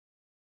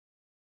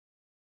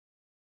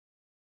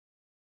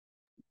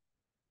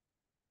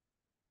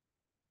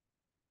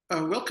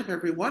Welcome,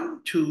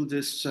 everyone, to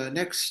this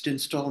next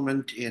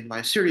installment in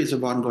my series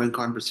of ongoing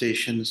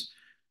conversations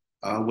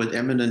with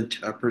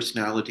eminent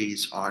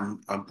personalities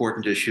on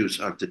important issues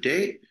of the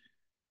day.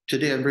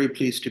 Today, I'm very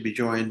pleased to be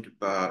joined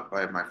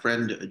by my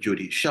friend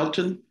Judy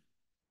Shelton.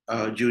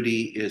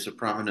 Judy is a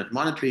prominent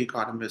monetary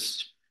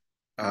economist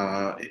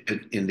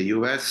in the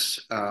US,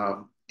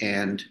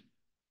 and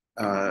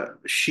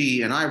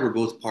she and I were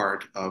both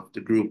part of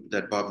the group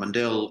that Bob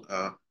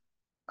Mundell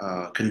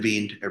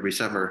convened every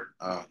summer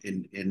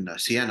in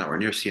Siena or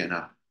near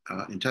Siena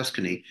in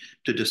Tuscany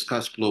to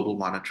discuss global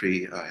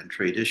monetary and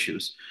trade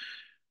issues.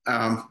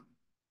 Um,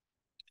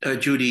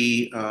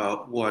 Judy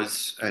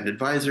was an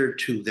advisor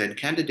to then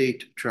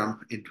candidate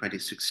Trump in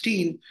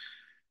 2016,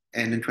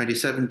 and in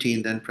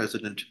 2017, then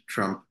President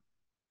Trump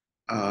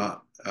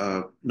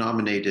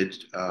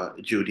nominated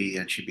Judy,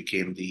 and she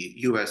became the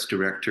U.S.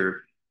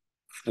 director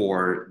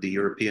for the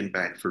European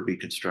Bank for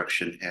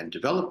Reconstruction and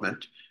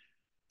Development.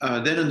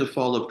 Then in the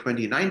fall of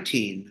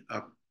 2019,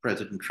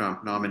 President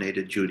Trump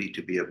nominated Judy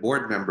to be a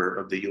board member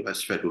of the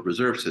US Federal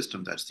Reserve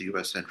System, that's the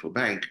US Central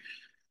Bank.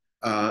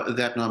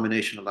 That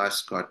nomination,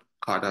 alas, got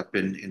caught up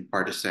in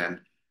partisan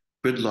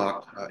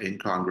gridlock in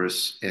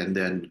Congress. And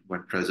then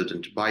when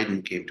President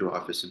Biden came to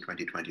office in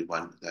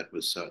 2021, that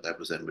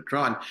was then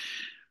withdrawn.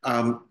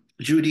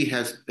 Judy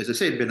has, as I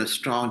say, been a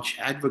staunch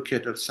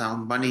advocate of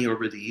sound money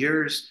over the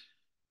years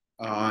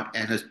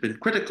and has been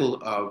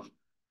critical of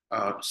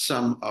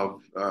some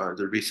of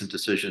the recent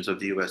decisions of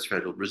the US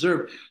Federal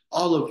Reserve,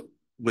 all of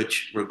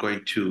which we're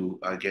going to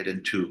get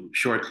into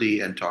shortly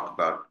and talk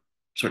about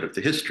sort of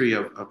the history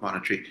of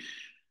monetary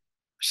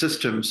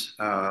systems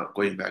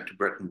going back to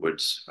Bretton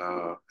Woods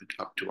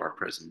up to our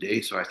present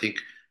day. So I think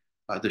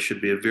this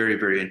should be a very,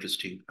 very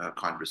interesting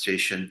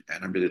conversation,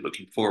 and I'm really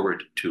looking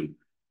forward to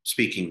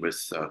speaking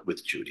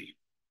with Judy.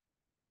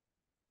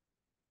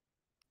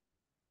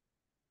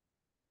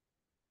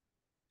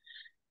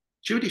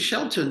 Judy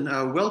Shelton,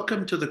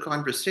 welcome to the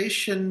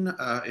conversation.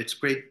 It's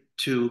great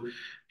to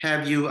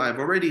have you. I've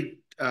already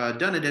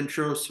done an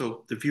intro,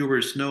 so the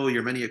viewers know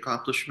your many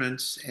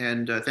accomplishments,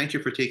 and thank you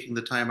for taking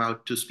the time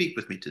out to speak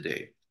with me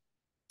today.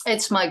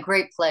 It's my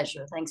great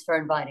pleasure. Thanks for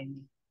inviting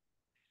me.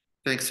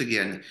 Thanks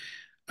again.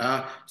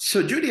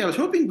 So, Judy, I was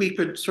hoping we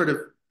could sort of,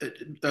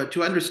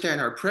 to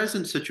understand our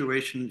present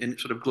situation in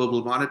sort of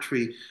global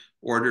monetary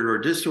order or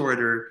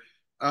disorder,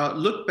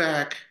 look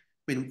back.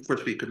 I mean, of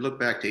course, we could look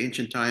back to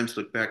ancient times,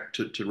 look back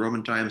to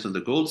Roman times and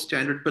the gold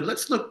standard, but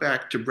let's look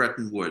back to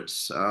Bretton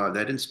Woods,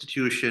 that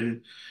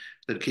institution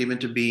that came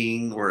into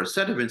being, or a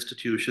set of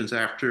institutions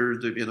after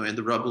in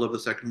the rubble of the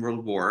Second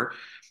World War,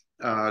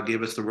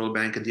 gave us the World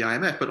Bank and the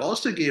IMF, but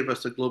also gave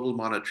us a global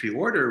monetary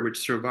order, which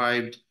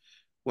survived,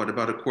 what,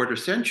 about a quarter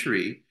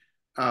century.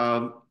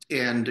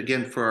 And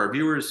again, for our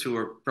viewers who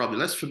are probably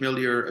less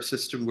familiar, a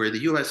system where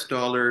the US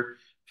dollar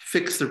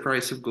fixed the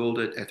price of gold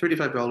at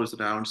 $35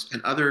 an ounce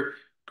and other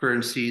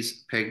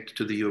currencies pegged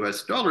to the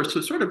US dollar. So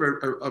it's sort of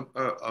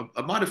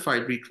a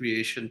modified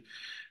recreation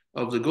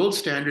of the gold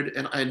standard.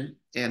 And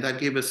that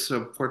gave us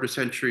a quarter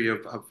century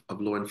of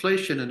low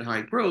inflation and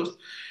high growth.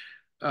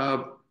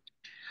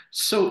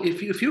 So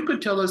if you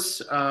could tell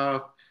us,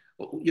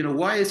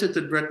 why is it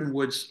that Bretton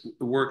Woods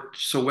worked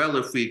so well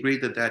if we agree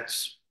that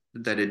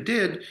it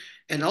did?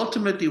 And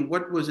ultimately,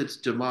 what was its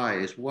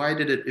demise? Why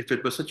did it, if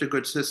it was such a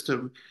good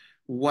system,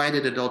 why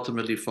did it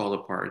ultimately fall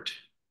apart?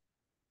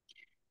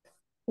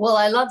 Well,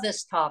 I love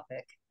this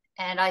topic,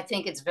 and I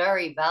think it's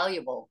very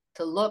valuable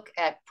to look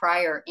at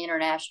prior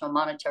international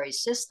monetary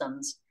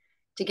systems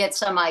to get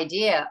some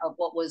idea of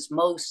what was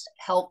most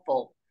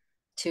helpful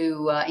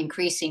to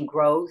increasing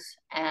growth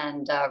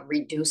and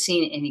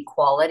reducing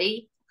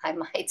inequality, I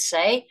might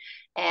say,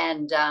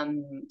 and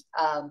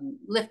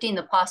lifting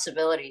the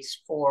possibilities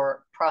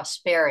for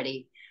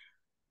prosperity.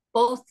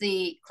 Both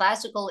the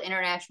classical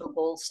international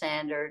gold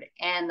standard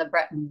and the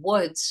Bretton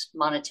Woods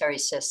monetary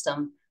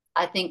system,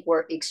 I think,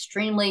 were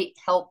extremely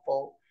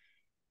helpful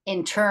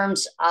in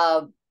terms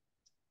of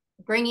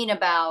bringing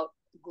about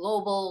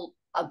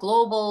a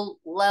global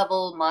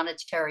level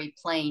monetary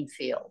playing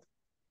field.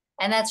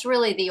 And that's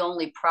really the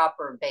only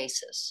proper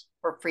basis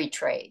for free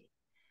trade.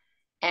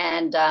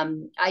 And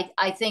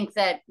I think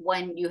that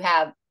when you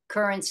have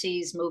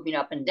currencies moving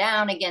up and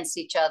down against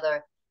each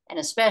other, and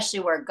especially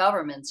where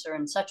governments are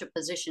in such a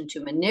position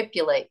to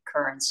manipulate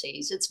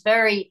currencies, it's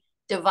very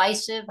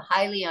divisive,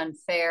 highly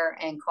unfair,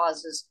 and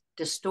causes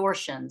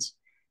distortions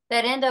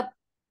that end up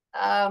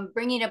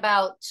bringing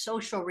about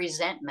social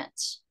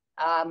resentments.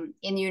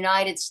 In the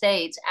United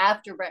States,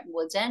 after Bretton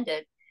Woods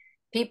ended,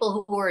 people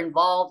who were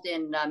involved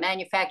in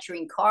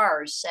manufacturing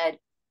cars said,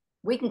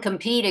 we can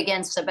compete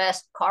against the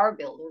best car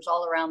builders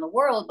all around the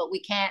world, but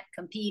we can't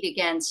compete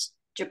against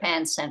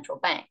Japan's central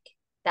bank.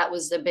 That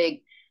was the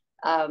big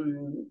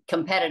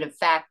competitive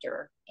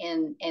factor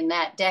in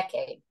that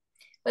decade.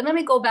 But let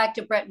me go back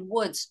to Bretton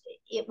Woods.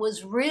 It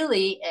was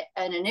really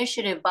an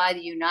initiative by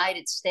the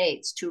United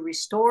States to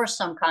restore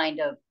some kind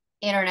of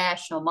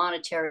international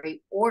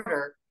monetary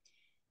order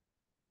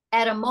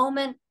at a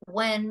moment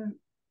when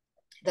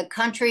the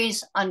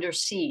countries under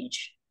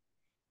siege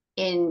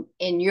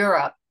in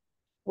Europe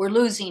were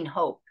losing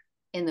hope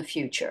in the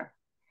future.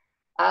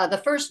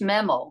 The first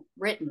memo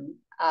written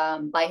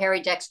by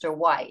Harry Dexter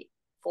White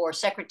for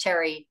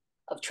Secretary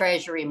of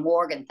Treasury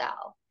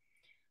Morgenthau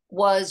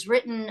was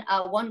written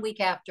 1 week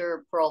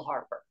after Pearl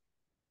Harbor.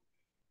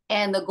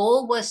 And the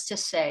goal was to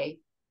say,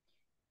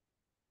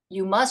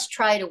 you must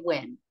try to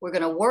win. We're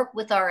going to work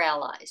with our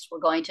allies. We're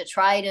going to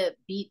try to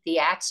beat the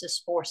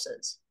Axis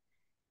forces.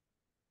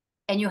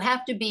 And you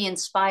have to be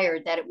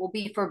inspired that it will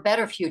be for a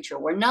better future.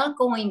 We're not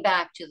going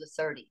back to the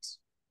 30s.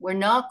 We're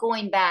not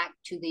going back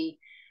to the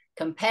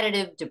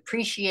competitive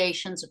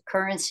depreciations of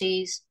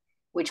currencies,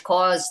 which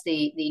caused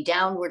the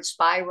downward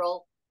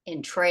spiral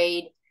in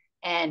trade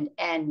and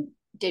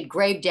did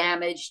grave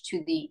damage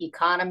to the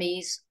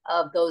economies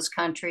of those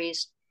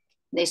countries.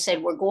 They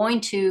said, we're going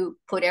to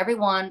put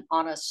everyone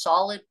on a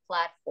solid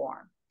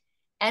platform,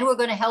 and we're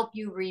going to help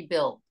you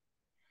rebuild.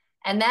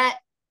 And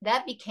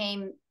that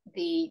became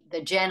the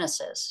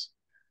genesis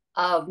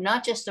of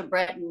not just the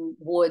Bretton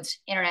Woods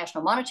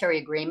International Monetary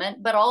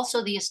Agreement, but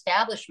also the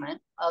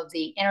establishment of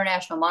the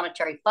International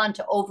Monetary Fund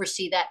to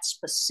oversee that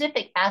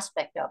specific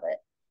aspect of it,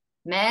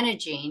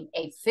 managing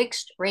a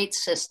fixed rate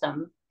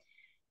system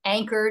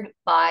anchored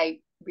by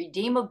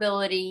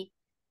redeemability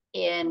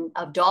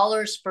of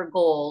dollars for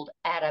gold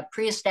at a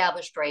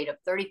pre-established rate of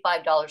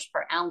 $35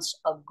 per ounce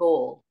of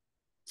gold.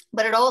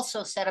 But it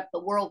also set up the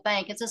World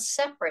Bank as a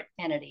separate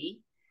entity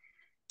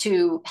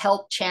to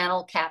help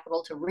channel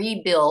capital to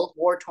rebuild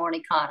war-torn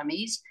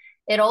economies.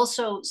 It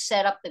also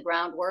set up the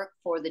groundwork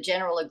for the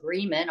General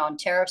Agreement on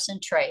Tariffs and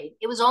Trade.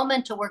 It was all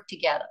meant to work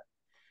together.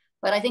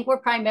 But I think we're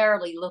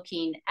primarily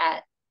looking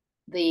at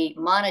the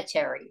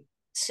monetary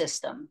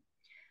system.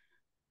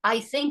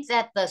 I think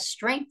that the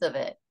strength of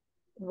it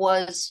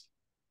was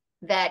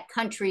that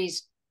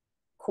countries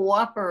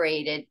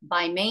cooperated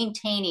by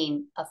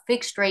maintaining a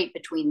fixed rate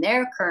between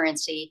their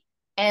currency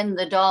and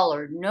the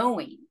dollar,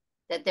 knowing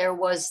that there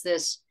was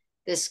this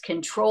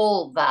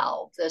control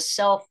valve, the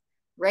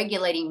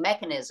self-regulating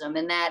mechanism,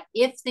 and that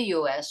if the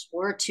US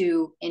were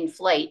to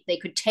inflate, they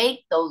could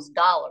take those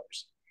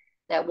dollars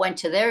that went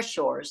to their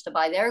shores to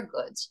buy their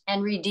goods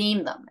and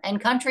redeem them.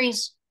 And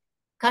countries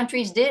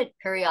did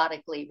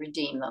periodically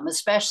redeem them,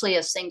 especially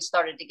as things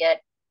started to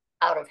get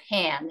out of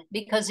hand,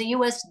 because the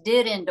US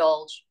did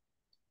indulge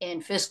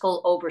in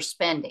fiscal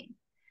overspending.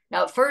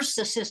 Now, at first,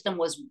 the system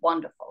was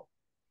wonderful.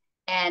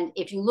 And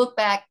if you look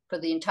back for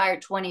the entire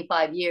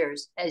 25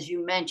 years, as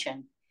you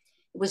mentioned,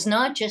 it was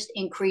not just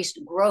increased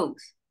growth,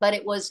 but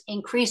it was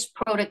increased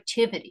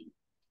productivity.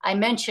 I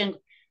mentioned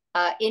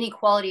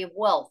inequality of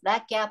wealth.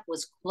 That gap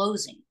was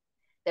closing.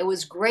 There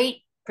was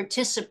great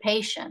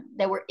participation.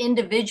 There were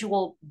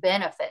individual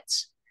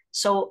benefits.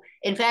 So,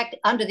 in fact,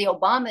 under the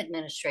Obama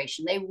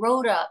administration, they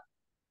wrote up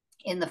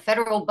in the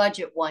federal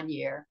budget one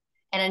year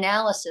an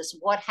analysis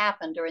of what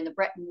happened during the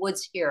Bretton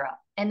Woods era.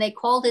 And they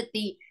called it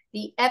the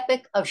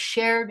epic of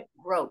shared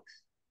growth.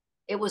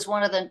 It was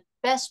one of the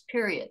best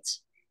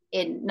periods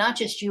in not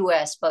just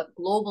US, but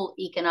global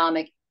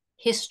economic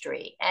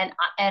history. And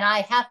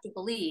I have to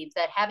believe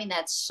that having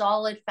that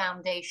solid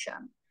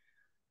foundation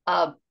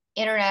of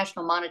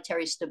international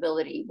monetary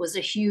stability was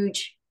a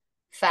huge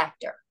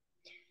factor.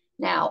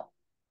 Now,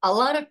 a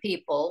lot of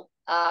people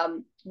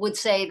would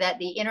say that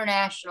the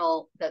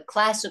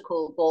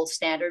classical gold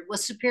standard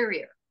was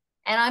superior.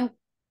 And I'm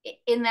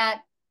in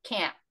that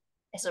camp,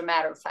 as a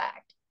matter of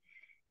fact,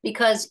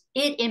 because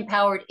it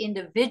empowered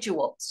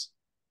individuals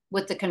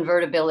with the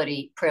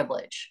convertibility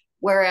privilege,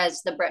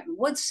 whereas the Bretton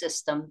Woods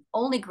system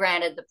only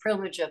granted the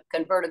privilege of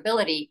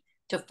convertibility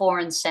to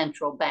foreign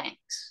central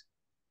banks.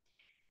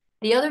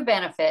 The other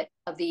benefit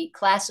of the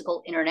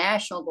classical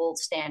international gold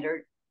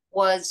standard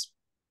was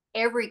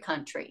every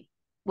country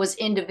was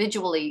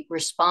individually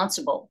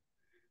responsible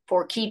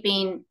for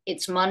keeping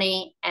its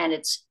money and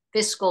its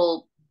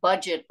fiscal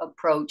budget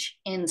approach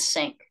in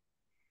sync.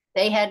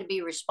 They had to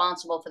be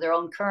responsible for their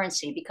own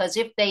currency, because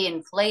if they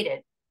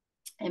inflated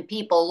and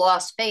people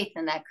lost faith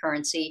in that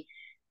currency,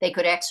 they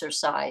could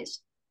exercise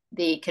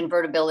the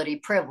convertibility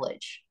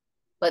privilege.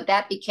 But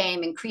that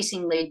became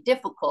increasingly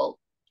difficult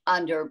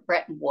under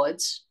Bretton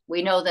Woods.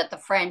 We know that the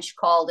French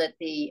called it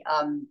the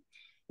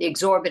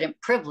exorbitant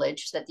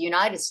privilege that the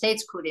United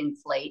States could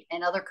inflate,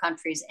 and other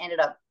countries ended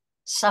up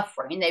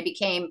suffering. They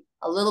became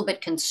a little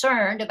bit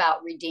concerned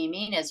about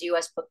redeeming as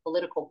US put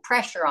political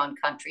pressure on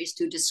countries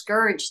to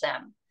discourage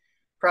them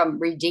from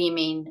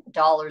redeeming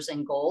dollars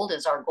and gold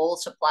as our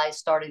gold supply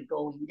started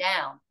going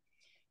down.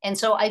 And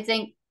so I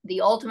think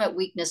the ultimate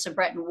weakness of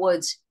Bretton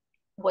Woods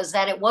was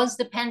that it was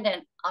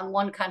dependent on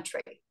one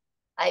country.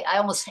 I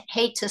almost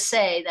hate to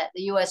say that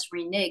the US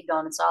reneged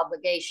on its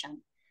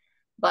obligation,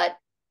 but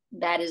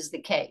that is the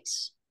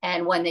case.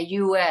 And when the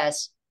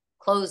US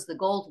closed the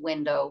gold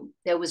window,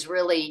 there was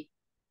really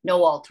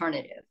no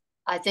alternative.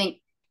 I think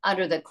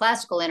under the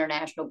classical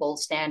international gold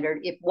standard,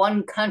 if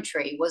one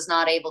country was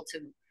not able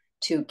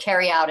to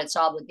carry out its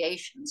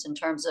obligations in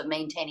terms of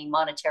maintaining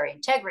monetary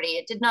integrity,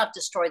 it did not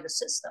destroy the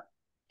system.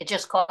 It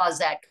just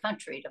caused that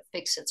country to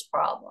fix its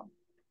problem.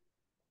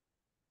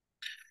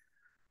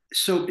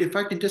 So if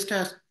I can just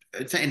ask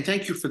And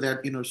thank you for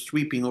that,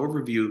 sweeping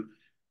overview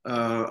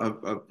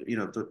of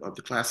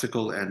the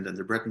classical and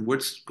the Bretton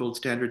Woods gold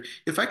standard.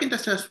 If I can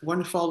just ask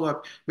one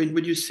follow-up, I mean,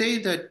 would you say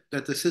that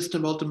the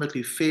system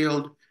ultimately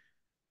failed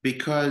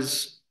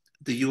because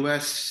the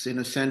U.S., in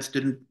a sense,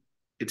 didn't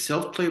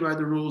itself play by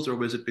the rules, or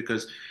was it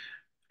because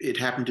it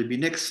happened to be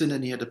Nixon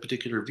and he had a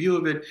particular view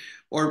of it?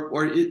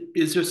 Or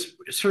is this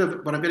sort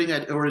of what I'm getting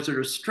at, or is there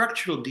a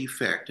structural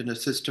defect in a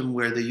system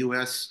where the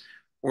US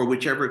or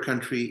whichever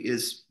country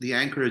is the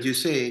anchor, as you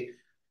say,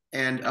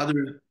 and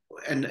other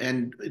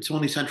and it's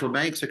only central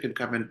banks that can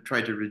come and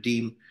try to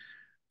redeem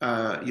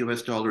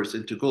US dollars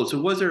into gold.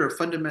 So was there a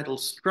fundamental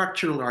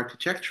structural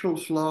architectural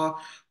flaw,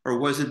 or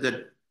was it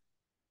that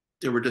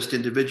there were just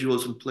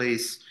individuals in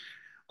place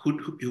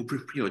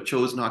who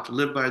chose not to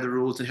live by the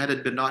rules? And had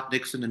it been not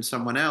Nixon and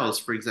someone else,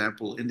 for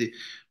example, in the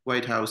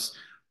White House,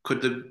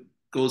 could the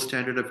gold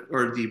standard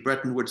or the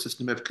Bretton Woods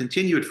system have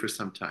continued for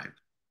some time?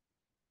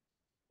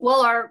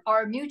 Well,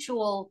 our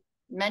mutual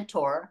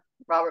mentor,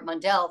 Robert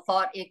Mundell,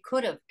 thought it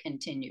could have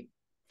continued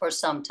for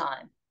some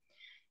time.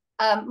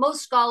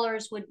 Most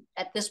scholars would,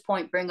 at this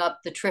point, bring up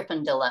the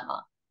Triffin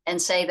dilemma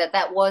and say that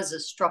that was a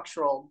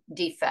structural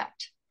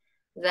defect,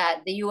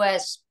 that the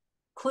U.S.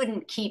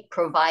 couldn't keep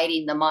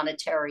providing the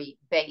monetary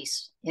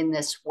base in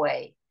this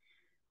way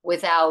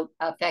without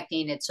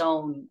affecting its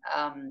own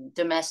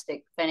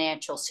domestic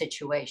financial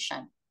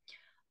situation.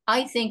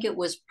 I think it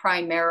was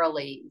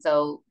primarily,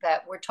 though,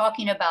 that we're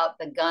talking about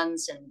the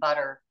guns and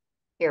butter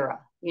era.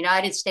 The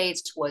United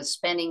States was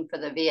spending for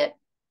the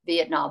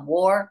Vietnam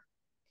War.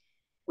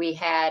 We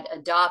had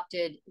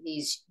adopted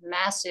these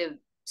massive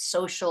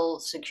social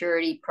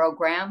security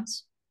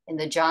programs in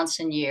the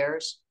Johnson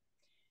years.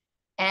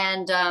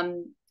 And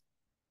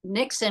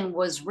Nixon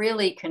was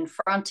really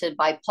confronted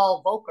by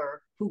Paul Volcker,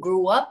 who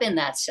grew up in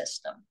that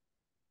system,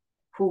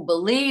 who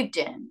believed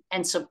in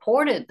and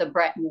supported the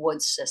Bretton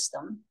Woods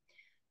system.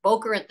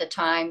 Volcker at the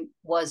time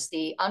was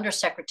the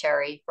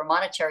Undersecretary for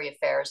Monetary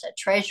Affairs at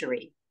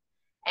Treasury.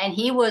 And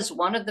he was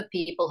one of the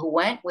people who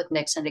went with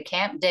Nixon to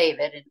Camp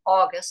David in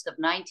August of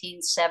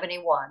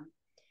 1971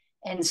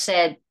 and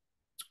said,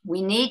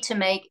 we need to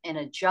make an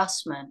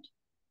adjustment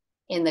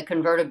in the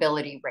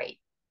convertibility rate.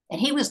 And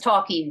he was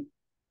talking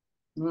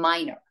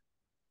minor,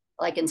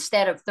 like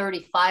instead of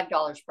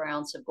 $35 per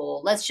ounce of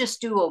gold, let's just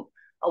do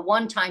a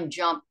one-time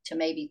jump to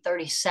maybe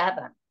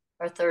 37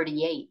 or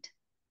 38.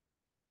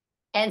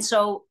 And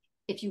so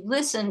if you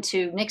listen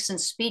to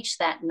Nixon's speech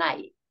that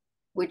night,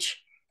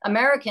 which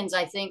Americans,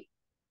 I think,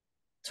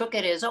 took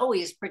it as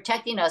always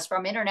protecting us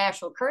from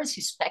international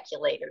currency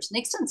speculators,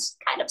 Nixon's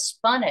kind of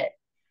spun it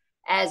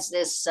as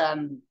this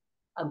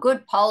a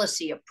good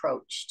policy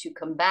approach to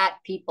combat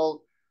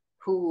people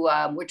who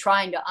were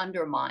trying to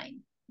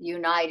undermine the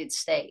United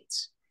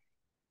States.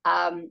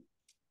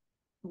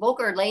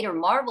 Volcker later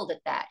marveled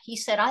at that. He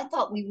said, I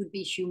thought we would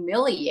be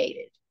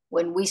humiliated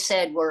when we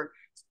said we're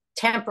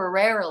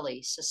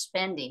temporarily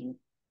suspending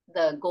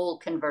the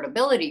gold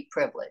convertibility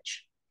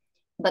privilege.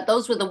 But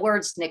those were the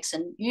words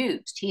Nixon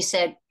used. He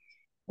said,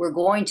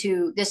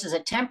 this is a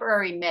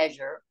temporary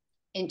measure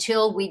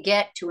until we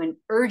get to an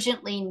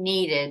urgently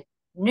needed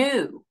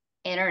new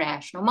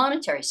international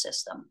monetary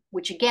system,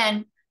 which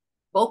again,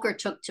 Volcker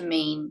took to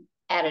mean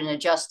at an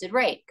adjusted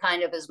rate,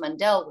 kind of as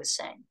Mundell was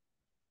saying.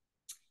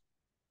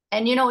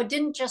 And, it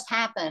didn't just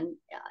happen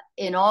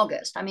in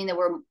August. I mean, there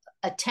were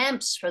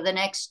attempts for the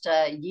next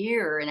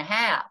year and a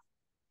half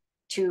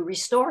to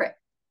restore it,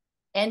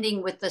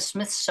 ending with the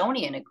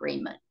Smithsonian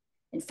Agreement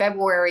in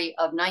February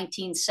of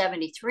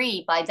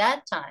 1973. By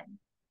that time,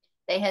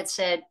 they had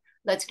said,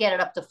 let's get it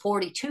up to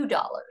 $42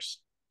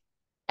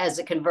 as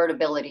a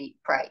convertibility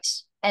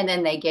price. And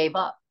then they gave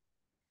up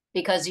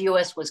because the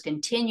US was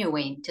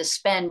continuing to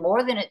spend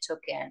more than it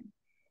took in.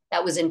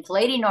 That was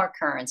inflating our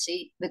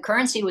currency. The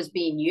currency was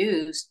being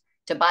used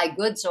to buy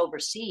goods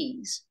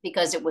overseas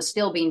because it was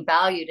still being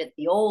valued at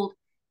the old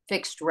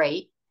fixed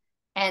rate.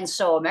 And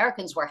so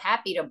Americans were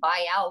happy to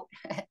buy out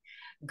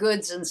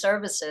goods and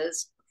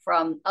services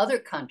from other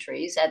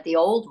countries at the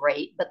old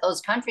rate. But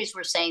those countries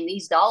were saying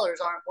these dollars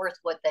aren't worth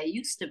what they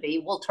used to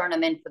be. We'll turn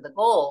them in for the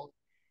gold.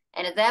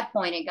 And at that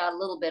point, it got a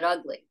little bit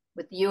ugly,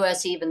 with the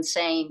US even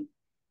saying,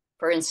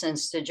 for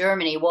instance, to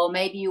Germany, well,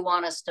 maybe you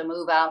want us to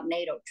move out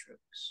NATO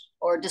troops,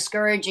 or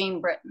discouraging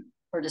Britain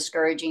or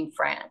discouraging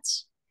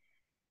France.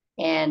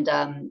 And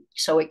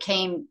so it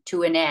came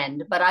to an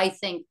end. But I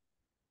think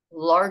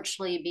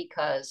largely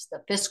because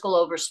the fiscal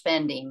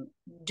overspending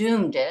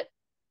doomed it,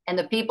 and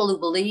the people who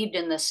believed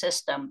in the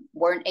system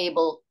weren't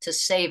able to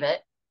save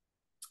it.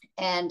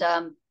 And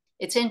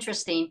it's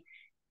interesting,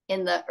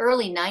 in the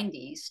early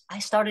 90s, I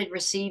started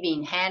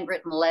receiving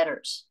handwritten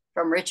letters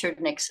from Richard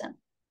Nixon.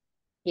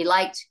 He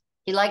liked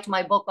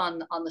my book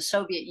on the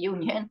Soviet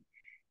Union,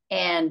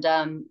 and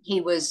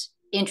he was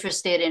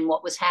interested in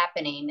what was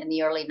happening in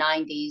the early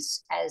 90s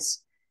as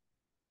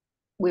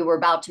we were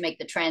about to make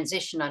the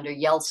transition under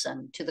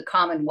Yeltsin to the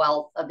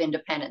Commonwealth of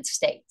Independent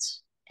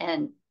States.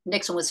 And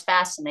Nixon was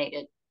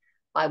fascinated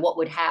by what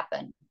would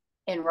happen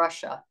in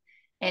Russia.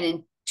 And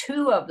in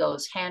two of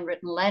those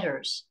handwritten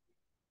letters,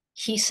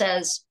 he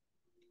says,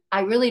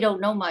 I really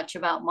don't know much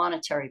about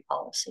monetary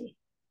policy,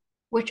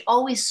 which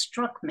always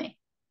struck me,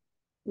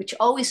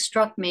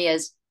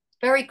 as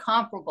very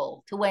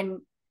comparable to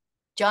when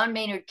John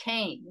Maynard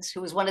Keynes,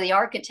 who was one of the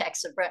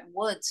architects of Bretton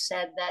Woods,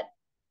 said that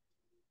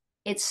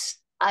it's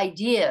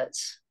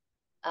ideas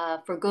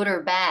for good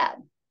or bad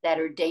that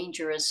are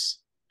dangerous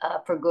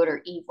for good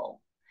or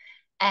evil,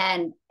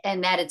 and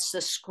that it's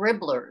the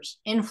scribblers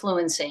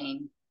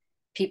influencing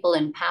people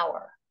in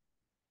power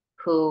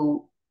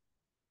who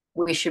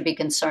we should be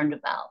concerned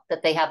about,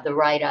 that they have the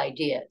right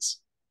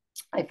ideas.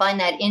 I find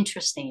that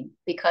interesting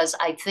because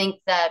I think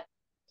that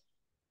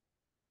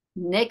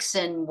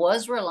Nixon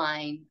was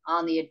relying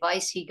on the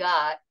advice he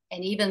got.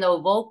 And even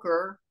though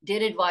Volcker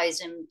did advise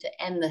him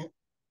to end the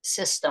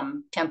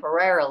system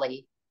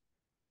temporarily,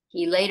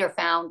 he later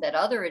found that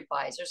other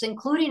advisors,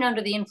 including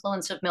under the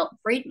influence of Milton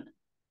Friedman,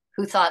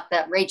 who thought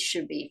that rates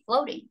should be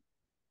floating.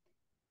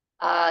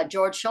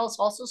 George Shultz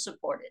also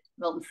supported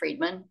Milton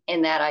Friedman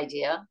in that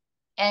idea.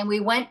 And we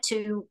went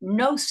to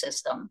no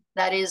system,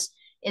 that is,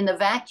 in the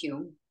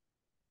vacuum,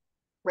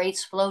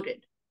 rates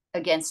floated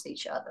against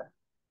each other.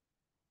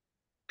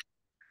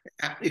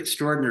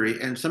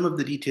 Extraordinary. And some of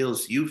the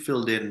details you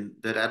filled in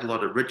that add a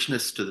lot of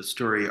richness to the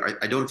story,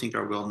 I don't think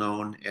are well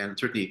known. And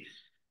certainly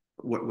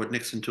what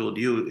Nixon told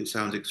you, it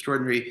sounds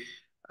extraordinary.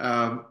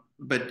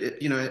 But,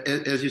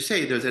 as you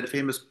say, there's that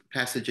famous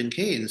passage in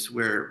Keynes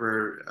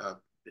where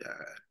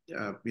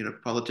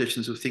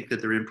politicians who think that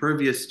they're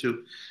impervious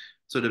to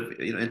sort of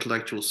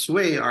intellectual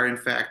sway are in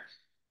fact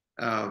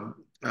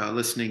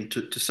listening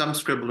to some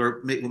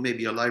scribbler who may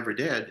be alive or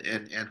dead,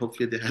 and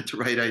hopefully they had the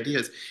right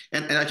ideas.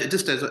 And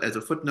just as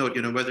a footnote,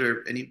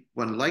 whether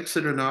anyone likes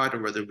it or not,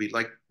 or whether we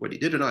like what he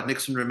did or not,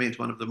 Nixon remains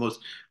one of the most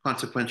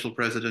consequential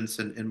presidents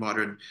in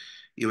modern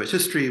U.S.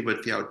 history,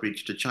 with the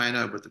outreach to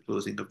China, with the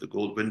closing of the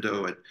gold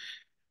window,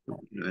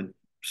 and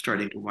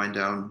starting to wind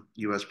down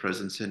U.S.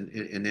 presence in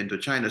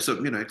Indochina.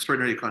 So,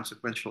 extraordinarily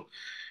consequential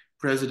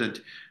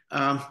president.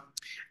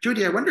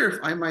 Judy, I wonder if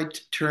I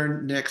might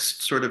turn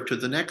next sort of to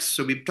the next.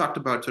 So we've talked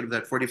about sort of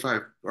that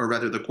 45, or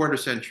rather the quarter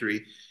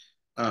century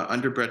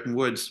under Bretton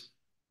Woods.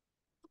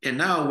 And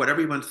now what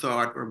everyone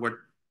thought, or what,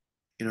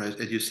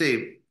 as you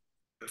say,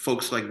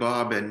 folks like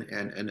Bob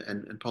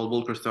and Paul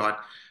Volcker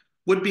thought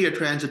would be a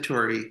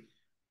transitory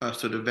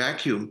sort of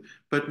vacuum.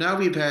 But now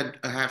we've had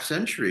a half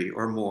century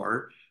or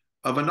more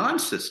of a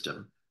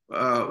non-system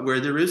where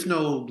there is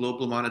no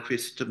global monetary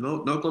system, no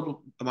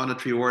global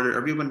monetary order.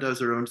 Everyone does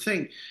their own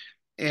thing.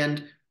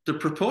 And the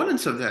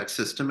proponents of that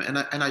system, and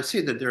I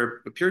say that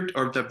there appear,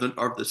 or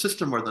the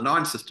system or the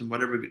non-system,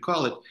 whatever we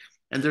call it,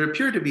 and there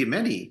appear to be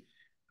many,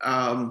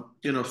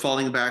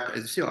 falling back,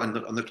 as you see, on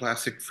the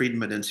classic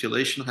Friedman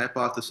insulation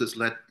hypothesis: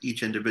 let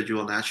each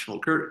individual national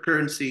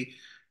currency,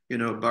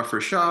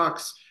 buffer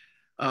shocks,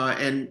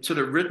 and sort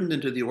of written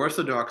into the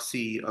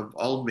orthodoxy of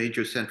all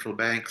major central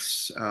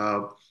banks.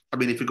 I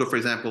mean, if you go, for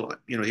example,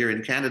 here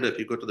in Canada, if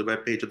you go to the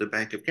webpage of the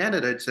Bank of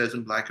Canada, it says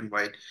in black and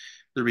white,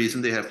 the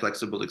reason they have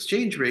flexible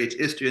exchange rates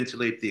is to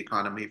insulate the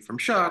economy from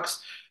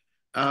shocks.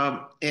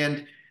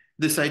 And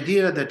this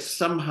idea that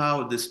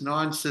somehow this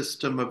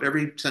non-system of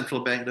every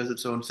central bank does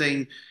its own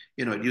thing,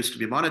 it used to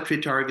be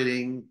monetary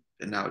targeting,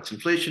 and now it's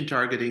inflation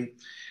targeting.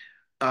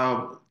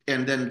 And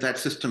then that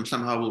system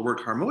somehow will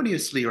work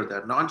harmoniously, or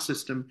that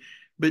non-system.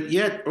 But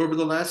yet, over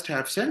the last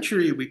half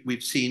century,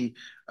 we've seen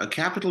a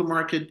capital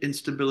market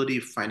instability,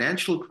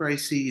 financial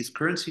crises,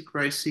 currency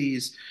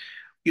crises.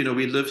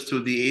 We lived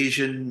through the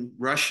Asian,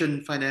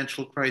 Russian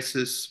financial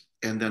crisis,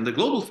 and then the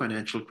global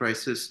financial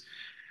crisis.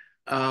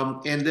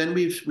 And then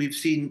we've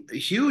seen a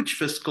huge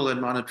fiscal and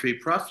monetary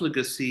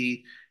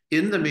profligacy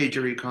in the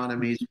major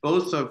economies,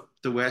 both of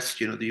the West,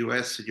 the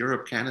US,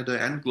 Europe, Canada,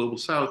 and Global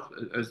South,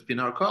 as we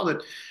now call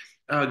it,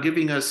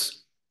 giving us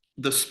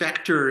the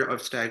specter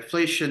of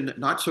stagflation,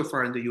 not so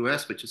far in the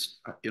US, which is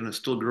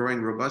still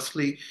growing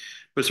robustly,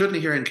 but certainly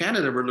here in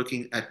Canada, we're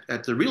looking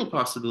at the real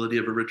possibility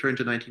of a return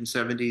to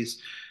 1970s.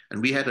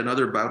 And we had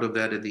another bout of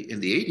that in the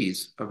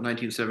 80s, of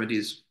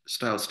 1970s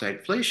style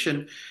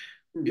stagflation.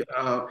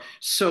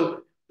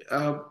 So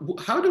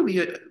how do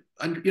we,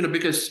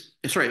 because,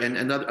 sorry,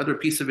 and the other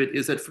piece of it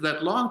is that for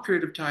that long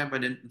period of time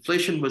when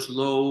inflation was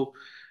low,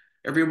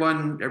 all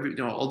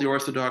the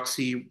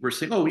orthodoxy were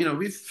saying, oh,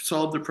 we've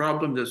solved the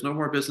problem. There's no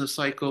more business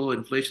cycle.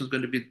 Inflation is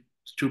going to be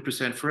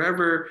 2%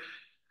 forever.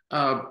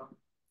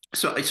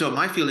 So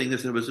my feeling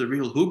is there was a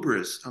real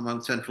hubris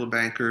among central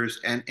bankers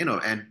and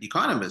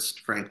economists,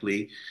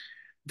 frankly,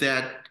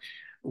 that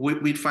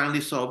we'd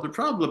finally solved the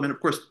problem. And of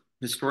course,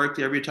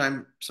 historically, every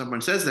time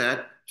someone says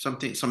that, some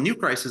new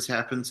crisis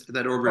happens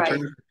that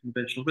overturns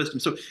conventional wisdom.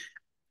 So,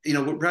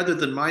 rather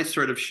than my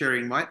sort of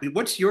sharing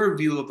what's your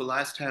view of the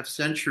last half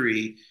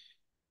century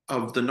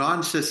of the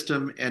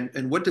non-system,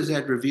 and what does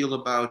that reveal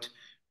about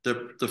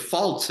the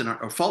faults in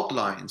our fault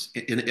lines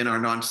in our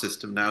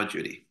non-system now,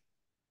 Judy?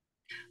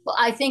 Well,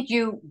 I think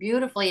you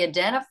beautifully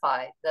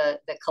identified the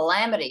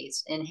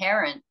calamities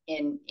inherent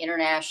in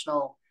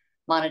international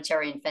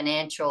monetary and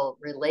financial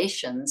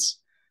relations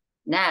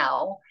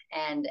now,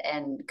 and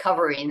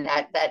covering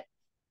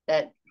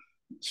that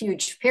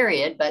huge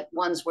period, but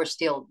ones we're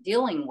still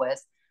dealing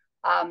with.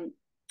 Um,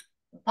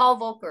 Paul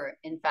Volcker,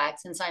 in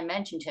fact, since I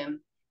mentioned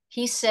him,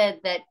 he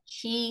said that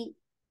he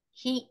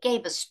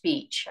gave a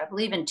speech, I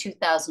believe in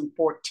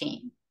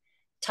 2014.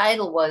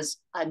 Title was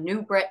A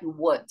New Bretton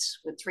Woods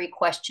with 3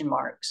 question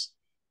marks.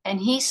 And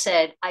he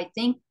said, I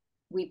think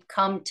we've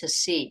come to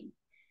see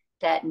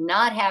that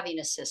not having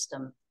a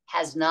system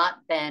has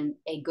not been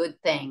a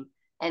good thing,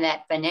 and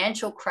that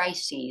financial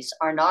crises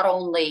are not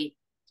only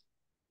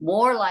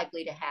more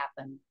likely to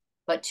happen,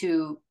 but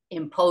to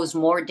impose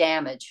more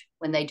damage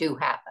when they do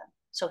happen.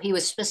 So he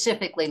was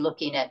specifically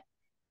looking at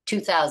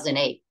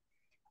 2008.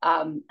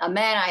 A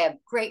man I have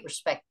great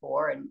respect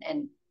for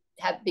and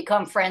have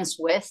become friends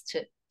with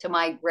to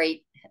my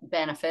great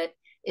benefit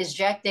is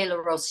Jacques de la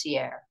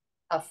Rosière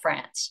of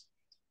France.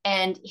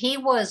 And he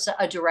was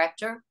a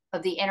director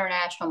of the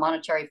International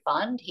Monetary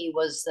Fund. He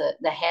was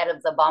the head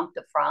of the Banque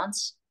de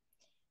France,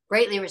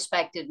 greatly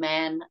respected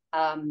man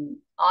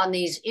on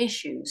these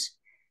issues.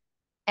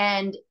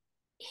 And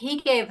he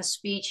gave a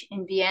speech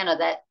in Vienna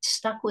that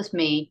stuck with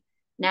me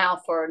now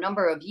for a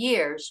number of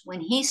years when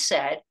he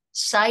said,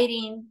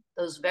 citing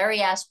those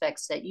very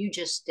aspects that you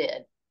just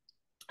did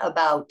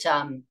about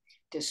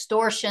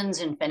distortions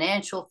in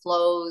financial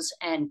flows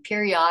and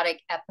periodic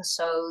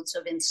episodes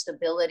of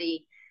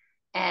instability.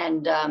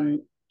 And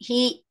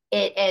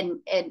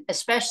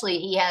especially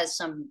he has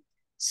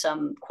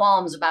some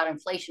qualms about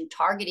inflation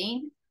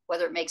targeting,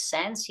 whether it makes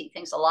sense. He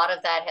thinks a lot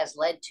of that has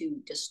led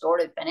to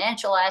distorted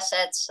financial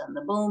assets and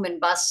the boom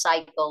and bust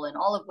cycle, and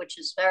all of which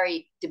is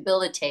very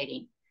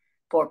debilitating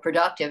for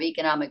productive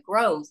economic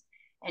growth.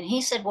 And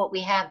he said what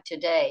we have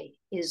today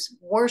is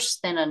worse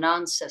than a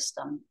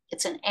non-system.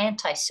 It's an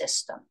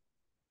anti-system.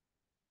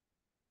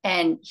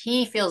 And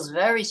he feels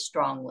very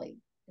strongly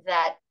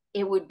that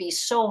it would be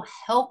so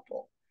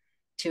helpful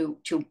to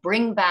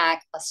bring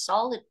back a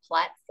solid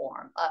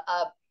platform,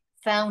 a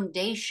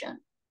foundation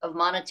of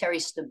monetary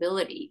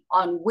stability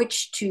on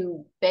which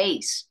to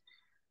base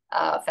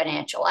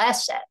financial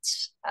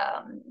assets,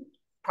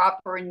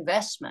 proper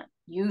investment,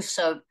 use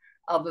of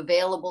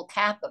available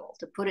capital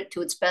to put it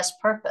to its best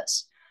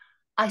purpose.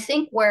 I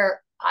think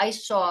where I'd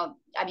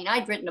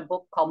written a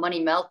book called Money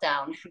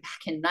Meltdown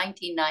back in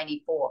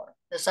 1994.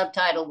 The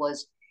subtitle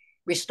was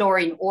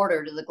Restoring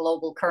Order to the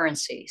Global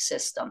Currency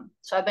System.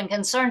 So I've been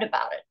concerned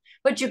about it.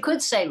 But you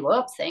could say,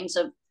 look, things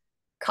have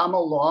come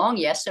along.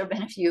 Yes, there have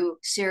been a few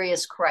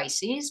serious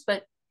crises,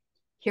 but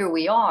here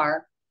we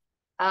are.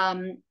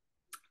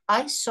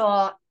 I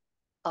saw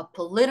a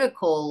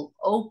political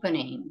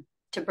opening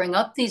to bring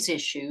up these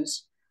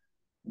issues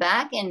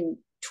back in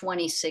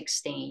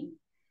 2016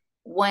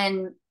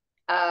 when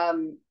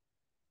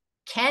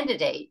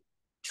candidate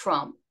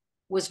Trump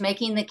was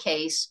making the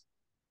case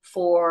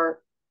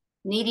for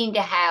needing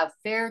to have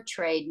fair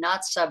trade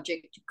not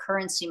subject to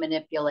currency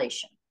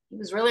manipulation. He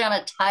was really on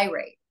a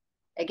tirade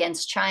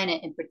against China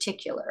in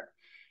particular.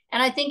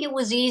 And I think it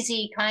was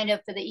easy kind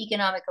of for the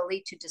economic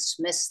elite to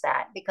dismiss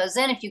that, because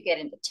then if you get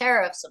into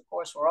tariffs, of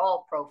course, we're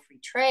all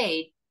pro-free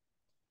trade.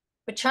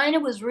 But China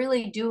was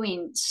really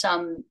doing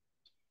some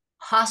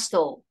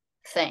hostile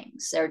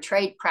things, their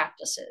trade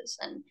practices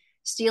and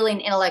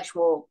stealing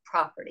intellectual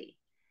property.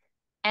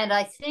 And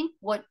I think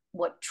what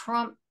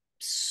Trump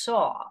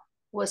saw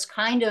was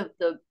kind of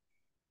the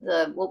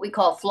what we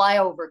call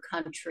flyover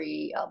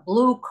country,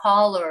 blue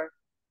collar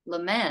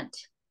lament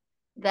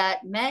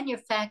that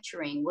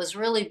manufacturing was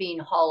really being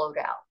hollowed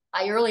out.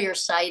 I earlier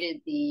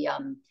cited the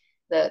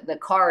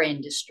car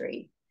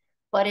industry,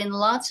 but in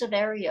lots of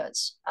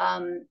areas,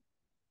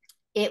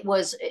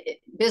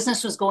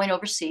 business was going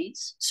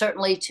overseas,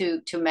 certainly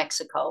to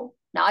Mexico.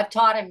 Now, I've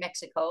taught in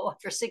Mexico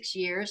for 6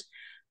 years,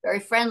 very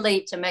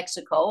friendly to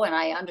Mexico, and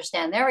I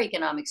understand their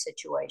economic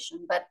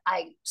situation. But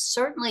I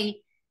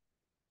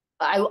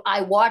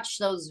watched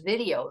those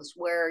videos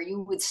where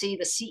you would see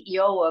the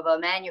CEO of a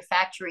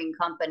manufacturing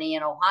company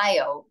in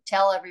Ohio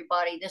tell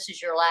everybody, this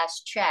is your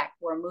last check,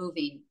 we're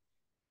moving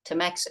to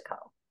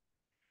Mexico.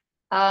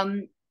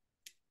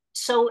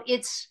 So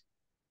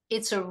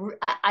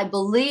I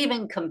believe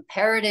in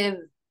comparative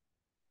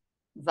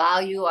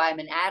value. I'm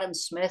an Adam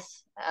Smith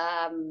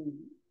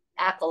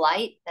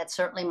acolyte. That's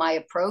certainly my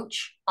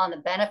approach on the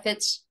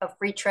benefits of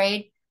free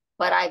trade.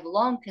 But I've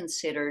long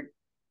considered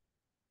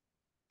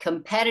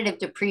competitive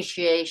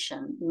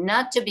depreciation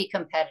not to be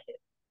competitive.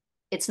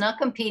 It's not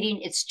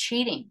competing, it's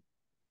cheating.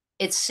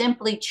 It's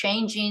simply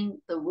changing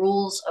the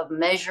rules of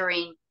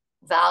measuring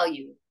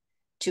value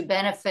to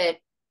benefit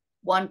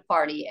one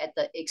party at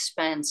the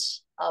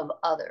expense of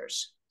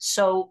others.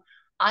 So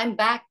I'm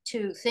back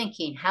to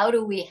thinking, how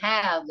do we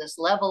have this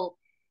level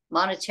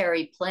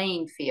monetary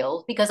playing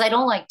field? Because I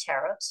don't like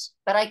tariffs,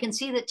 but I can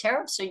see that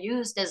tariffs are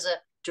used as a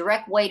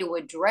direct way to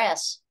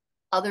address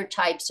other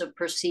types of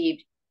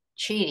perceived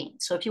cheating.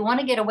 So if you want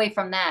to get away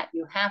from that,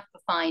 you have to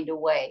find a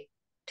way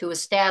to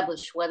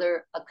establish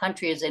whether a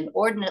country is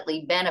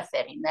inordinately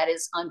benefiting, that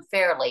is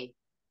unfairly,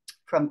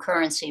 from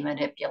currency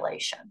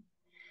manipulation.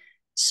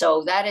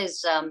 So that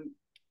is,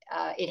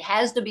 it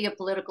has to be a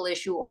political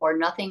issue or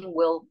nothing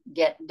will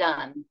get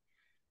done.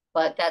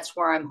 but that's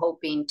where I'm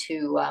hoping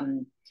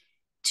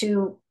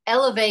to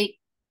elevate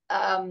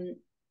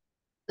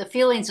the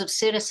feelings of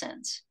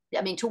citizens.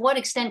 I mean, to what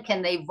extent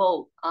can they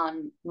vote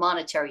on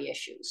monetary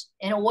issues?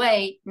 In a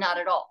way, not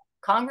at all.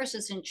 Congress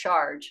is in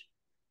charge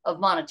of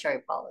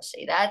monetary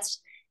policy.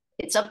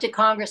 It's up to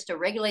Congress to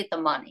regulate the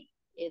money.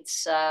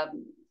 It's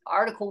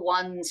Article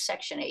 1,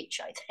 Section H,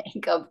 I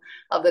think, of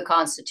the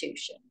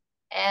Constitution.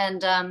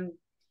 And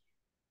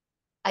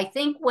I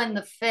think when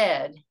the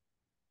Fed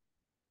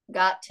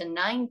got to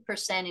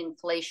 9%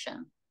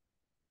 inflation,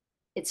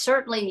 it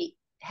certainly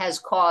has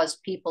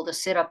caused people to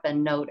sit up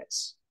and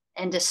notice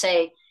and to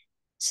say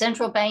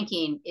central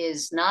banking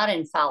is not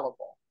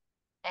infallible.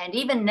 And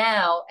even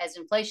now, as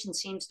inflation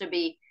seems to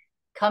be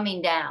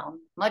coming down,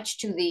 much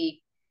to the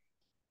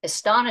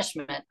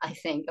astonishment, I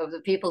think, of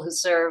the people who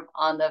serve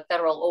on the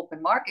Federal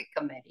Open Market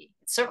Committee,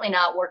 it's certainly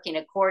not working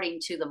according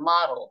to the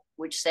model,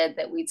 which said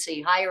that we'd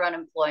see higher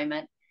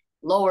unemployment,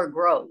 lower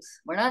growth.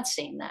 We're not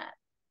seeing that.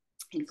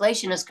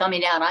 Inflation is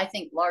coming down, I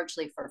think,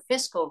 largely for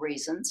fiscal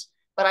reasons,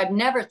 but I've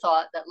never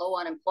thought that low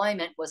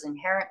unemployment was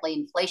inherently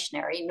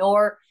inflationary,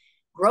 nor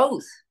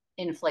growth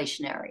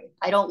inflationary.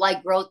 I don't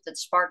like growth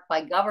that's sparked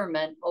by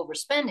government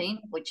overspending,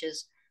 which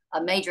is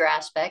a major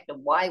aspect of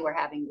why we're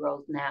having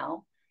growth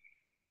now.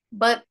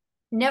 But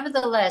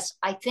nevertheless,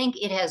 I think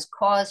it has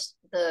caused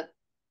the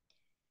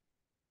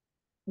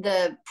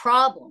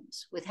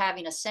problems with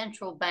having a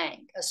central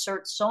bank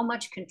assert so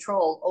much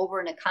control over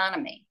an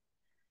economy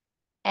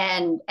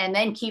and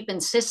then keep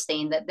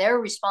insisting that they're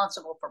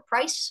responsible for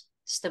price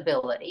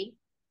stability.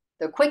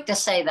 They're quick to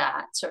say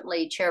that.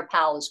 Certainly, Chair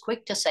Powell is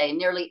quick to say in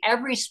nearly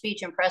every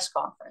speech and press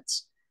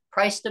conference,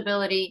 price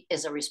stability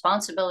is a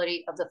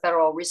responsibility of the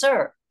Federal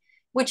Reserve,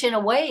 which in a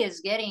way is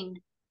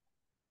getting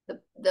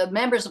the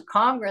members of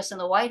Congress and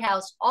the White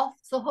House off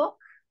the hook.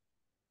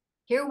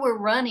 Here we're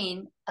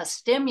running a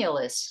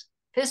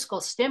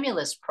fiscal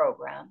stimulus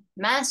program,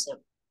 massive,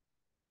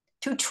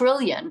 $2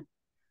 trillion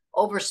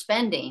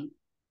overspending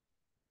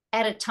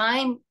at a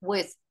time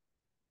with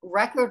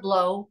record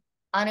low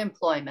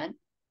unemployment,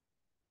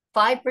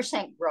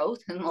 5% growth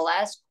in the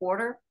last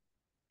quarter,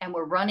 and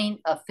we're running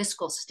a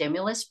fiscal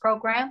stimulus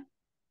program.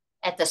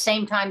 At the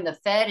same time, the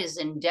Fed is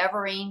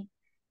endeavoring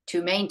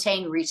to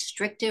maintain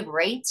restrictive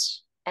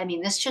rates. I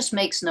mean, this just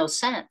makes no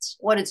sense.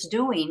 What it's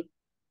doing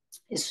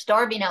is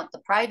starving out the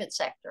private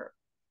sector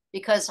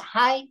because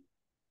high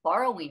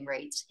borrowing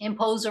rates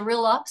impose a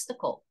real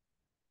obstacle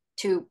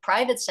to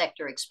private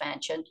sector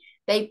expansion.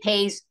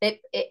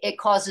 It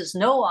causes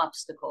no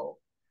obstacle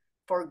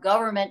for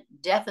government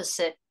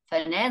deficit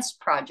finance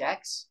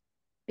projects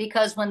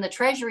because when the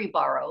Treasury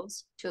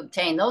borrows to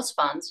obtain those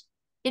funds,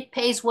 it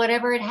pays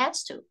whatever it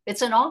has to.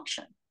 It's an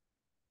auction.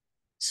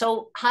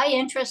 So high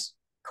interest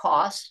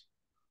costs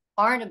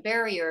aren't a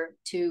barrier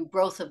to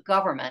growth of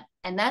government.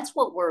 And that's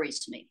what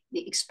worries me.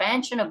 The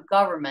expansion of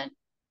government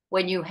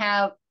when you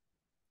have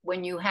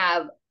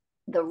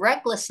the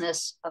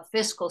recklessness of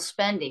fiscal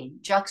spending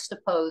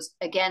juxtaposed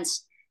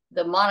against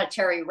the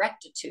monetary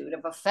rectitude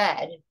of a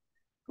Fed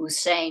who's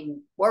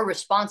saying we're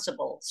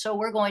responsible, so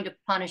we're going to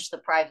punish the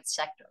private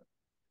sector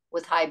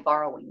with high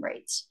borrowing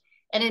rates.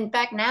 And in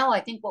fact, now I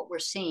think what we're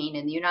seeing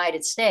in the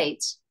United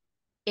States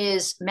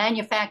is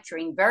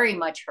manufacturing very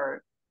much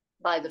hurt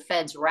by the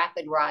Fed's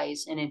rapid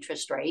rise in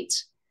interest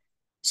rates.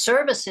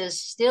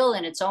 Services still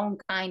in its own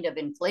kind of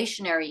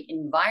inflationary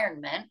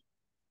environment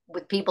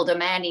with people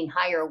demanding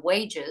higher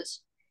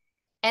wages.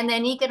 And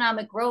then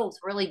economic growth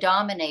really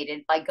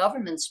dominated by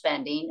government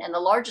spending. And the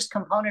largest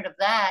component of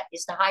that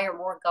is to hire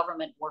more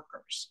government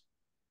workers.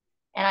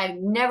 And I've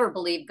never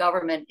believed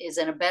government is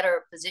in a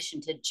better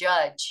position to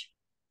judge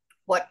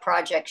what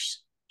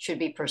projects should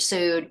be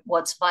pursued,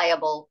 what's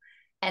viable,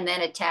 and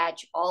then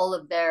attach all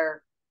of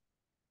their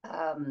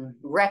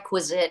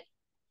requisite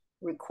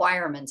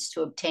requirements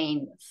to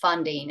obtain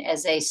funding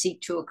as they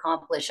seek to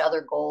accomplish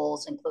other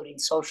goals, including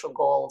social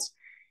goals.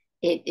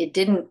 It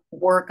didn't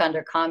work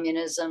under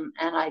communism,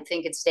 and I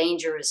think it's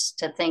dangerous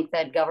to think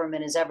that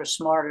government is ever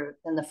smarter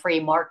than the free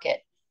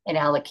market in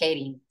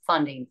allocating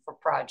funding for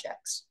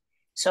projects.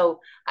 So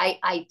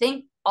I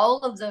think all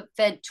of the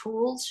Fed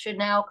tools should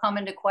now come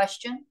into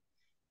question.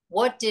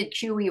 What did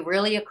QE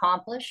really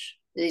accomplish?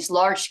 These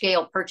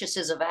large-scale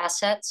purchases of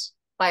assets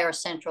by our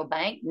central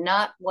bank,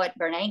 not what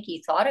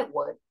Bernanke thought it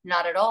would,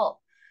 not at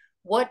all.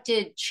 What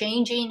did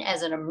changing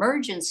as an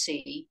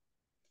emergency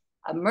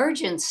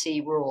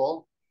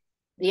rule,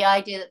 the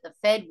idea that the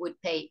Fed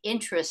would pay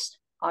interest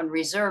on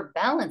reserve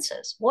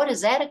balances, what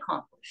has that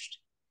accomplished?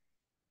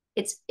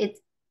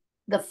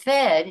 The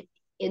Fed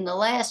in the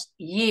last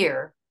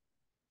year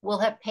will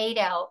have paid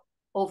out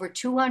over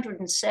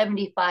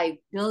 $275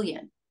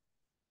 billion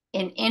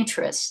in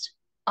interest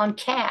on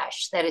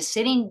cash that is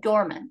sitting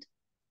dormant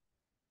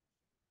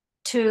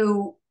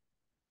to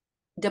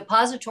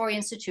depository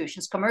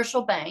institutions,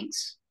 commercial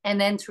banks,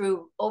 and then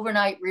through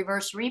overnight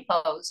reverse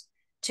repos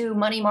to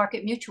money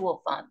market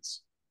mutual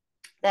funds.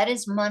 That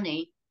is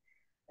money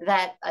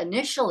that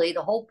initially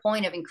the whole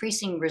point of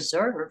increasing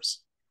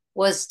reserves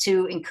was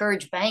to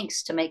encourage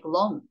banks to make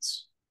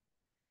loans.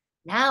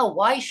 Now,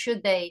 why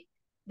should they?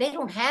 They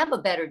don't have a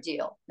better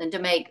deal than to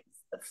make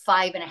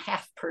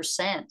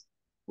 5.5%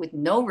 with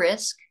no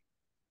risk,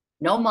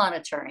 no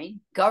monitoring,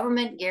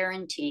 government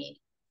guaranteed,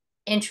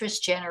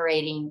 interest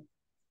generating.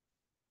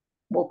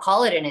 We'll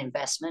call it an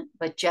investment,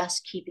 but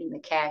just keeping the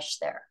cash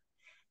there.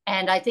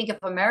 And I think if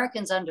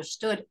Americans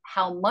understood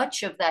how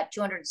much of that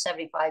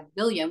 275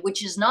 billion,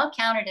 which is not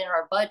counted in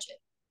our budget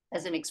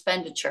as an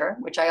expenditure,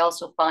 which I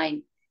also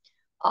find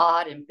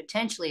odd and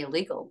potentially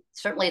illegal.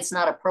 Certainly it's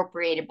not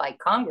appropriated by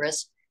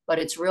Congress, but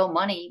it's real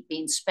money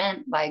being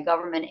spent by a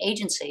government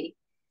agency.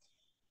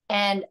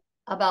 And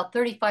about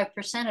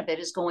 35% of it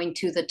is going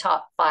to the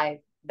top 5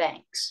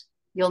 banks.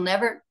 You'll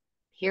never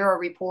hear a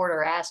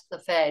reporter ask the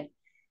Fed,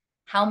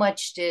 how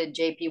much did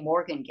JP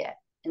Morgan get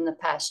in the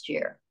past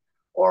year?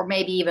 Or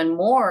maybe even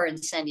more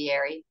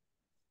incendiary,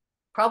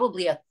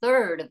 probably a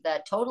third of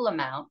that total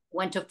amount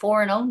went to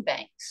foreign-owned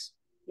banks.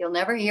 You'll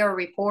never hear a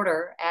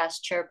reporter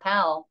ask Chair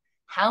Powell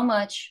how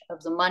much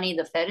of the money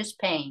the Fed is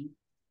paying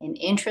in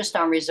interest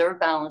on reserve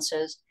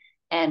balances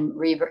and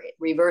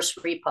reverse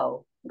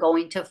repo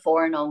going to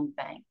foreign-owned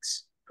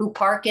banks who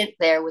park it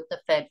there with the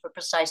Fed for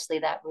precisely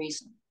that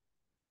reason.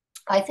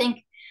 I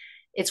think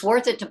it's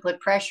worth it to put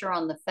pressure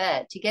on the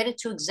Fed to get it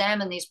to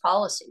examine these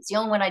policies. The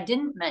only one I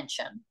didn't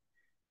mention,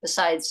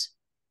 besides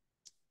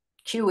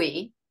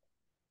QE,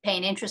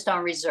 paying interest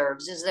on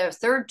reserves, is their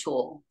third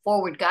tool,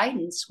 forward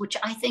guidance, which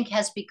I think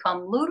has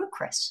become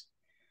ludicrous.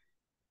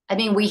 I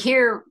mean, we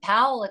hear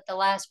Powell at the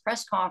last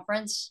press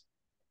conference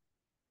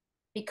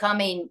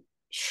becoming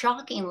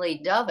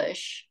shockingly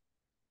dovish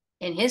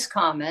in his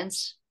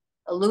comments,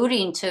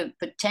 alluding to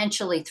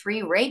potentially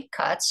 3 rate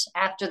cuts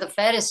after the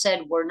Fed has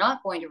said we're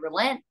not going to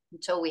relent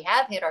until we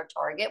have hit our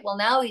target. Well,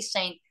 now he's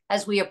saying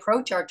as we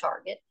approach our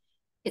target,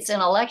 it's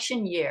an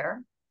election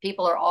year.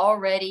 People are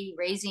already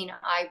raising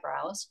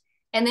eyebrows.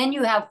 And then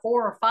you have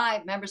 4 or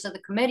 5 members of the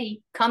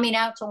committee coming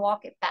out to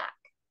walk it back.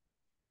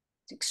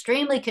 It's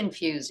extremely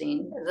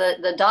confusing.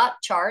 The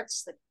dot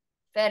charts, the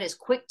Fed is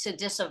quick to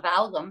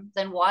disavow them.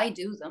 Then why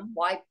do them?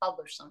 Why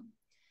publish them?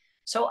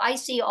 So I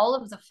see all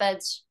of the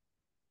Fed's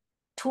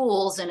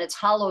tools in its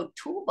hollow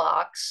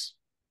toolbox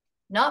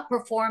not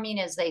performing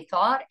as they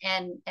thought,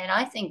 and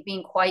I think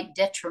being quite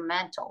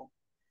detrimental,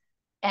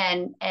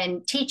 and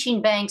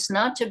teaching banks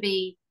not to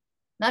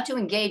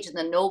engage in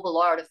the noble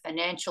art of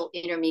financial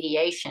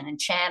intermediation and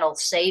channel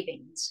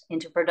savings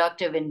into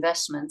productive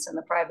investments in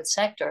the private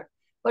sector,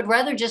 but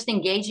rather just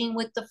engaging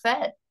with the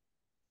Fed,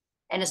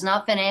 and is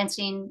not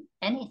financing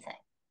anything.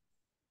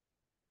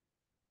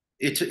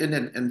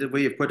 And the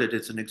way you put it,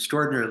 it's an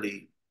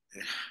extraordinarily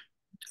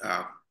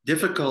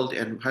difficult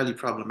and highly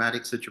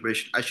problematic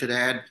situation. I should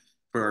add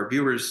for our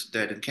viewers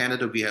that in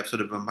Canada, we have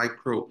sort of a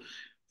micro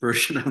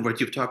version of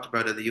what you've talked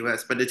about in the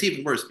US, but it's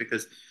even worse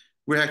because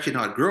we're actually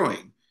not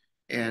growing.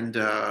 And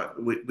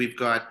we've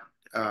got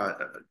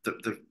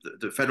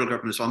the federal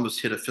government has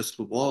almost hit a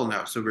fiscal wall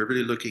now. So we're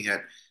really looking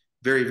at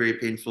very, very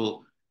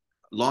painful,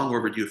 long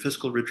overdue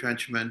fiscal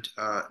retrenchment.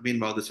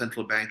 Meanwhile, the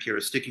central bank here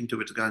is sticking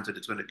to its guns that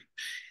it's going to,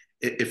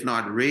 if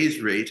not raise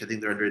rates, I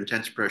think they're under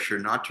intense pressure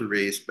not to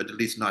raise, but at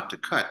least not to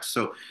cut.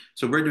 So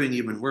we're doing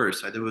even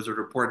worse. There was a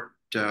report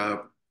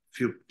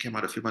came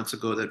out a few months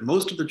ago that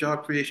most of the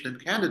job creation in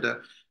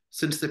Canada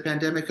since the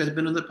pandemic has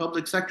been in the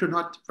public sector,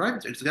 not the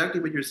private sector. It's exactly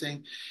what you're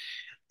saying.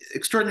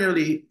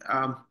 Extraordinarily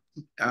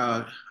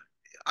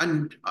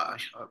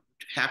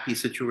unhappy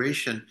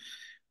situation.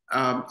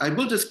 I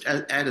will just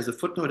add as a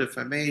footnote, if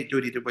I may,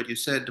 Judy, to what you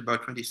said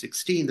about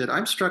 2016, that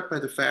I'm struck by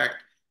the fact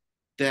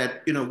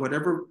that,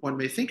 whatever one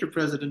may think of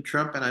President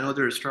Trump, and I know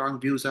there are strong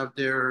views out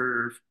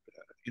there,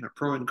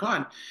 pro and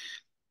con,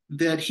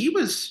 that he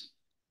was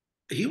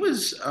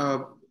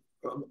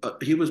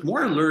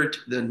more alert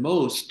than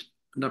most,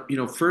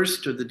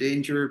 first to the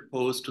danger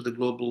posed to the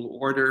global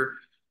order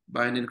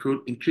by an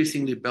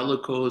increasingly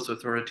bellicose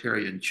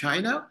authoritarian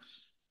China,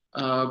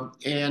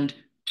 and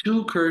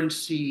to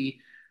currency,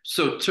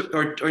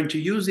 to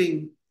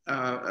using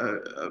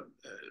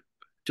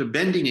to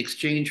bending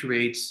exchange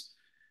rates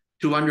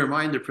to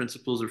undermine the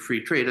principles of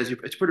free trade, as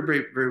it's put it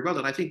very, very well.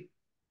 And I think,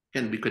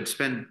 and we could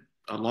spend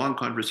a long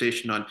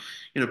conversation on,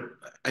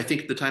 I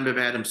think at the time of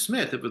Adam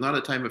Smith, it was not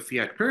a time of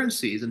fiat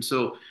currencies. And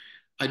so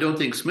I don't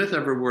think Smith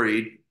ever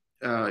worried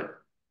that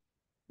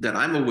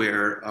I'm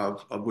aware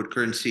of what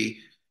currency,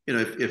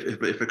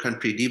 if a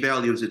country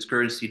devalues its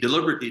currency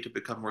deliberately to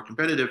become more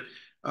competitive,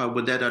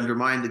 would that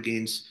undermine the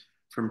gains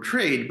from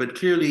trade? But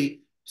clearly,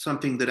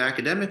 something that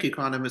academic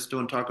economists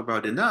don't talk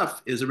about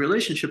enough is a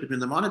relationship between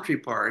the monetary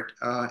part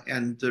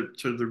and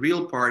the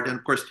real part. And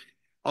of course,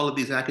 all of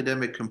these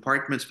academic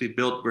compartments we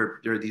built where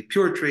there are the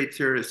pure trade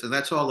theorists, and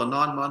that's all a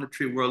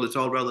non-monetary world. It's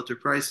all relative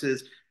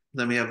prices.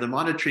 Then we have the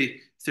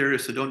monetary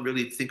theorists who don't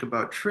really think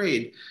about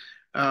trade.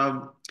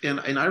 And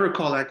I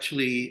recall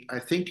actually, I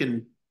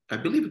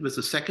believe it was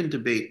the second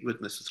debate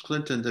with Mrs.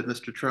 Clinton that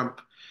Mr.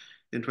 Trump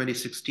in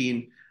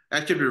 2016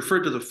 actually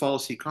referred to the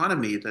false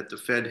economy that the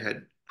Fed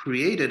had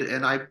created.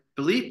 And I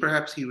believe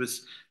perhaps he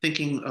was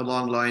thinking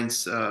along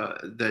lines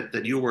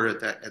that you were at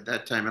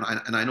that time,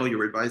 and I know you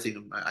were advising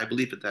him. I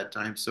believe at that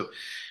time. So,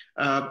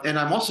 and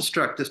I'm also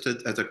struck, just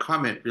as a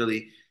comment,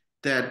 really,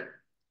 that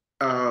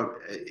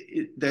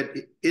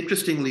that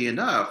interestingly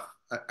enough,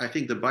 I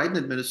think the Biden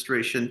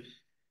administration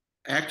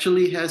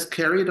actually has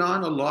carried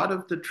on a lot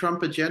of the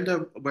Trump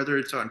agenda, whether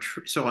it's on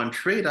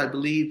trade. I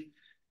believe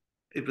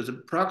it was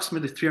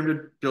approximately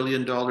 $300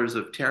 billion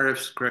of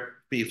tariffs, correct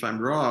me if I'm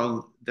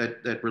wrong,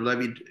 that were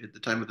levied at the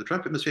time of the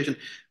Trump administration.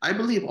 I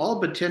believe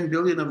all but 10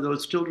 billion of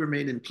those still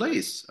remain in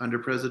place under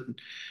President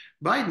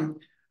Biden.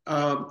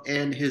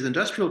 And his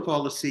industrial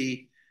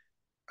policy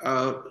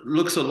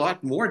looks a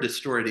lot more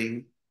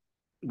distorting,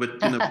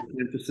 with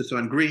emphasis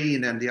on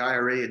green and the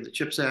IRA and the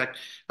CHIPS Act,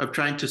 of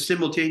trying to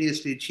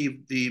simultaneously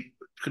achieve the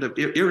kind of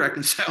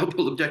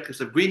irreconcilable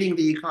objectives of greening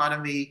the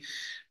economy,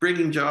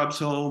 bringing jobs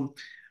home,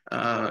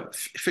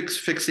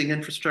 fixing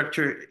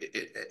infrastructure.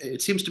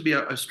 It seems to be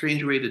a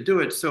strange way to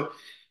do it. So,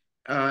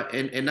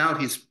 and now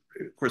he's,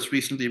 of course,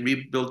 recently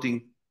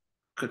rebuilding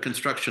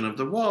construction of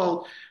the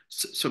wall.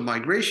 So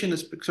migration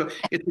is, so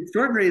it's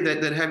extraordinary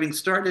that having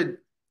started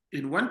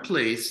in one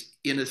place,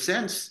 in a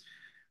sense,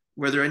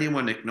 whether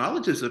anyone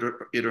acknowledges it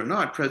or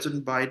not,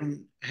 President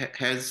Biden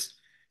has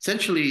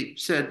essentially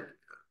said,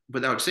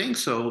 without saying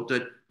so,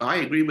 that I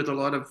agree with a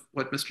lot of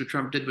what Mr.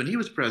 Trump did when he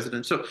was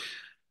president. So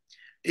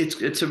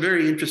it's a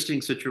very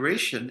interesting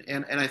situation,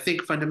 and I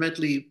think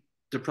fundamentally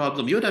the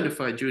problem you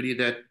identified, Judy,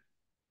 that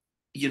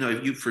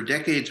for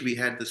decades we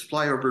had this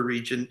flyover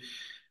region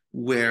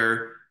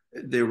where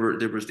there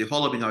was the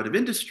hollowing out of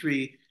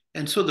industry,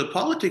 and so the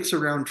politics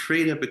around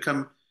trade have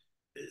become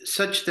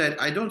such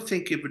that I don't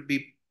think it would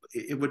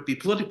be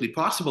politically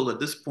possible at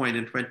this point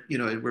in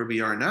where we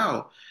are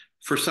now,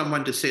 for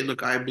someone to say,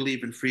 look, I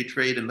believe in free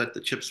trade and let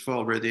the chips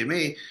fall where they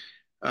may,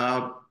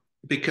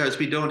 because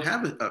we don't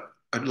have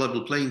a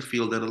level playing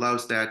field that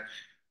allows that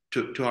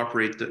to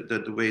operate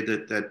the way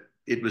that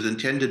it was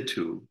intended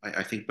to,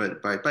 I think,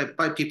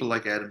 by people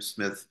like Adam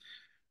Smith,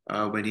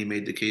 when he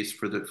made the case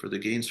for the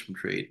gains from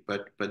trade.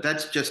 But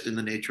that's just in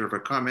the nature of a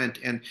comment.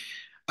 And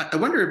I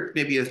wonder,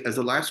 maybe as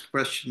a last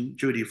question,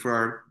 Judy,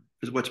 for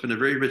what's been a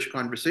very rich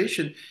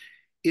conversation,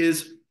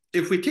 is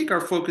if we take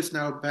our focus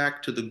now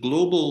back to the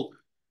global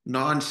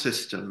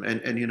non-system,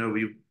 and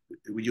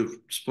you've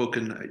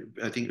spoken,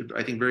 I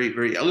think very,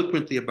 very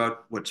eloquently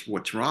about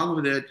what's wrong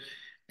with it,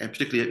 and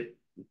particularly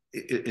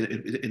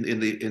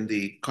in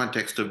the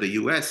context of the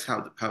U.S.,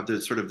 how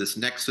there's sort of this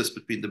nexus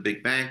between the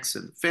big banks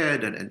and the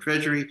Fed and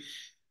Treasury.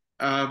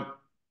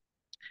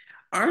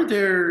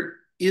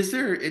 Is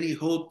there any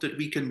hope that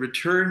we can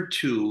return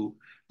to,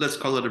 let's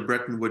call it a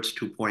Bretton Woods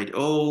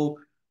 2.0,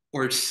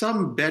 or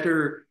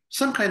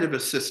some kind of a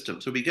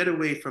system? So we get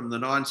away from the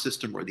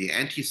non-system or the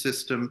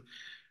anti-system.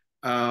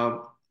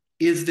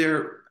 Is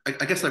there,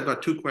 I guess I've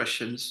got two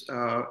questions.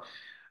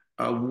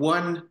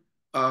 One,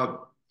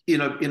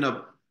 in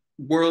a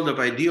world of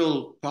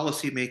ideal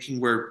policymaking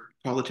where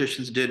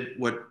politicians did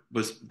what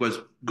was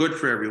good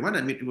for everyone,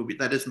 I mean,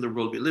 that isn't the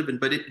world we live in,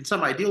 but in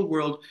some ideal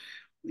world,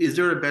 is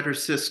there a better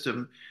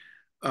system?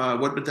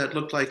 What would that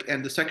look like?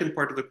 And the second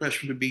part of the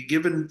question would be,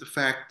 given the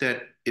fact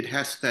that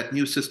that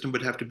new system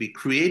would have to be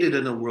created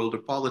in a world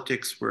of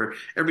politics where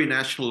every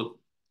national,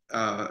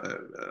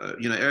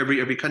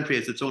 every country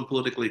has its own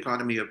political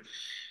economy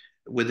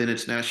within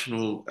its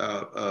national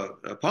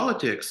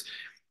politics,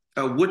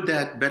 would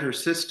that better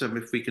system,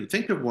 if we can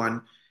think of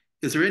one,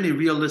 is there any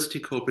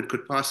realistic hope it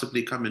could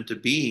possibly come into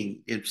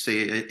being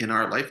in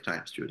our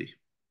lifetimes, Judy?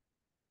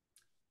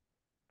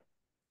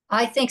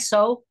 I think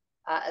so.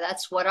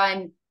 That's what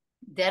I'm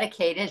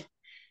dedicated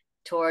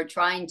toward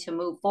trying to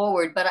move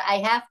forward. But I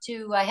have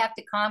to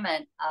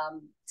comment,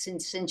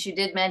 since you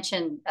did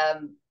mention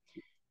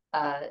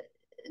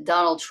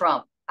Donald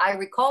Trump. I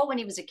recall when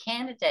he was a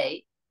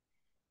candidate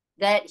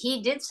that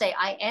he did say,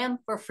 I am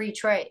for free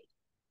trade.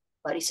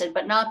 But he said,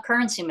 but not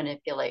currency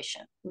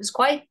manipulation. It was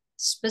quite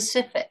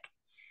specific.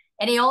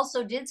 And he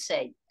also did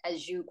say,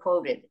 as you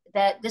quoted,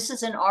 that this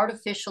is an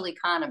artificial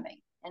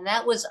economy. And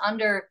that was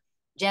under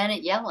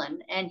Janet Yellen.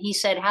 And he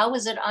said, how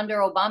is it under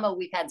Obama?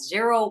 We've had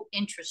zero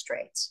interest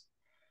rates.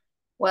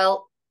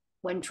 Well,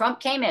 when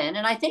Trump came in,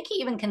 and I think he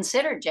even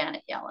considered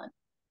Janet Yellen,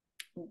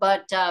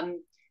 but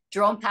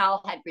Jerome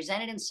Powell had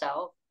presented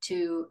himself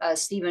to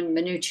Stephen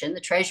Mnuchin,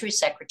 the Treasury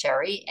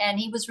Secretary, and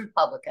he was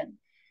Republican.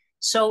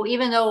 So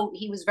even though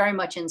he was very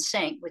much in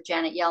sync with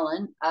Janet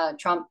Yellen,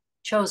 Trump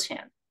chose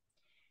him.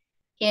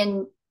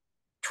 In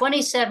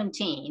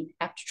 2017,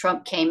 after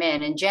Trump came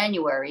in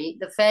January,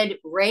 the Fed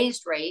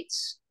raised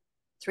rates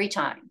 3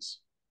 times.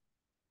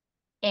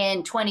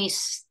 In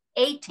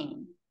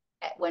 2018,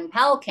 when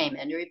Powell came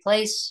in to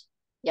replace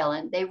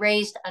Yellen, they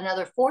raised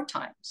another 4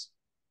 times.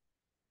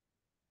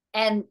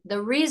 And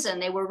the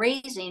reason they were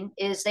raising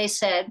is they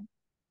said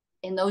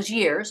in those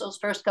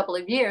first couple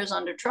of years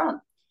under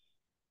Trump,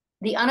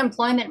 the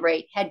unemployment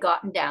rate had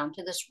gotten down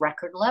to this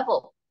record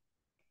level,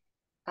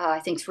 I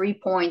think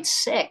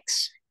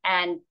 3.6.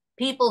 And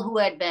people who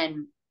had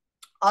been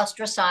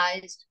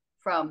ostracized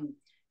from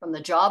from the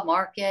job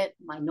market.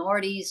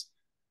 Minorities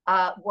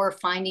were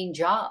finding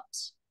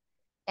jobs,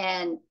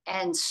 and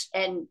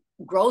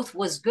growth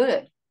was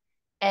good.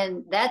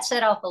 And that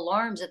set off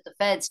alarms at the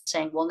Fed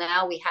saying, well,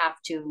 now we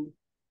have to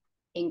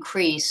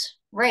increase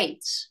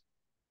rates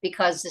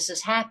because this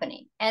is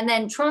happening. And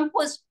then Trump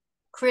was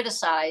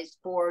criticized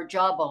for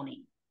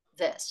jawboning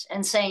this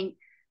and saying,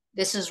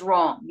 this is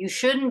wrong. You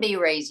shouldn't be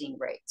raising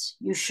rates.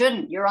 You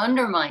shouldn't. You're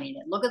undermining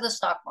it. Look at the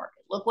stock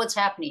market. Look what's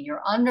happening.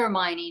 You're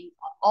undermining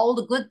all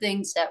the good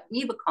things that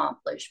we've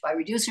accomplished by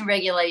reducing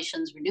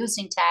regulations,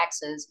 reducing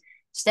taxes,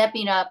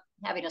 stepping up,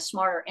 having a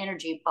smarter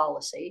energy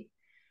policy.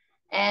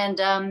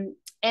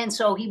 And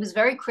so he was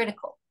very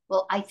critical.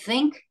 Well, I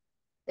think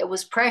there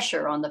was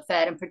pressure on the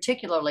Fed, and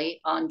particularly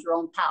on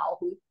Jerome Powell,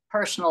 who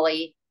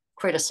personally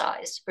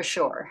criticized for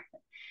sure.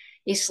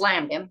 He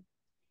slammed him.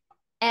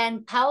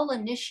 And Powell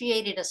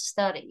initiated a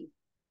study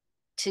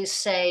to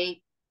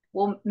say,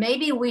 well,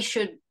 maybe we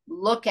should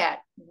look at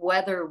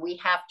whether we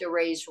have to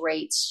raise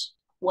rates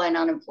when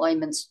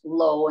unemployment's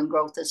low and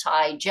growth is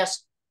high,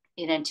 just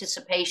in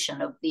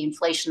anticipation of the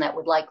inflation that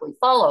would likely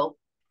follow.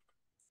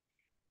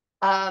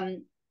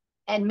 And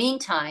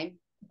meantime,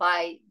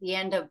 by the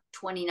end of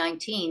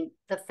 2019,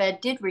 the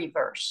Fed did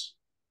reverse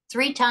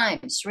 3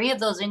 times. 3 of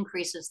those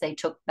increases they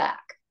took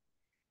back.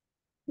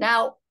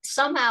 Now,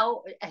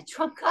 somehow,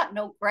 Trump got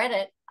no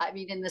credit. I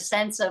mean, in the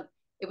sense of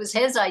it was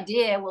his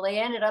idea. Well, they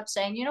ended up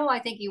saying, you know, I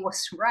think he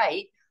was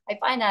right. I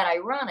find that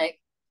ironic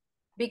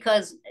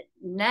because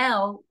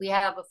now we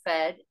have a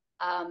Fed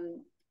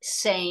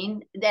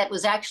saying that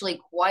was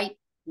actually quite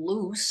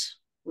loose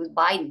with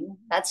Biden.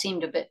 That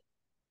seemed a bit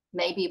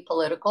maybe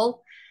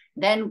political,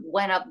 then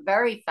went up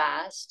very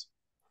fast.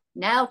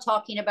 Now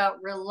talking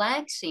about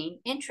relaxing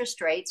interest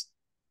rates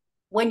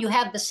when you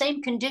have the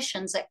same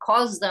conditions that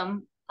caused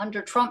them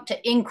under Trump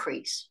to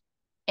increase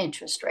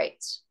interest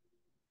rates.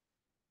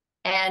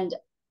 And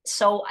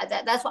so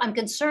that's why I'm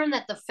concerned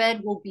that the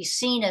Fed will be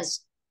seen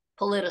as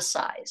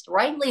politicized,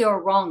 rightly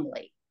or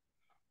wrongly.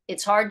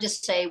 It's hard to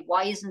say,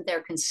 why isn't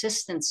there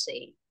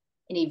consistency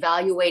in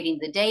evaluating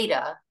the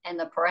data and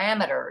the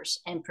parameters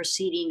and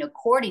proceeding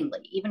accordingly,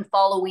 even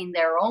following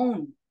their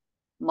own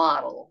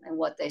model and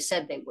what they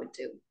said they would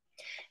do.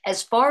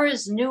 As far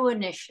as new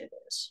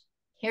initiatives,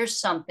 here's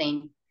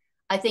something.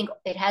 I think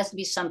it has to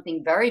be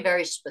something very,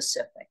 very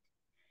specific.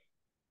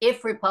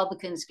 If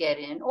Republicans get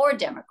in, or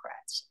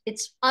Democrats,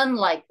 it's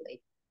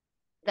unlikely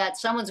that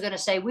someone's going to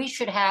say we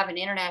should have an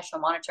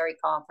international monetary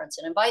conference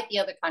and invite the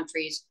other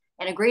countries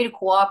and agree to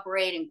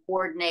cooperate and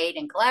coordinate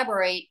and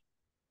collaborate.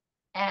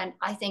 And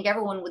I think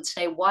everyone would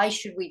say, why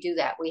should we do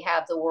that? We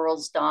have the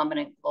world's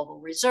dominant global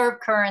reserve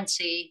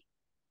currency.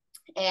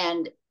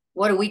 And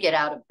what do we get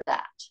out of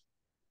that?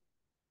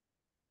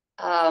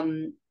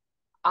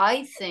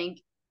 I think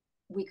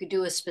we could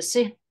do a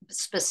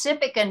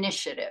specific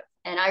initiative,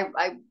 and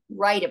I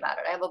write about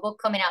it. I have a book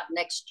coming out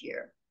next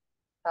year.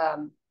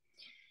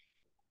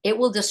 It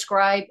will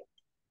describe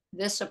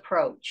this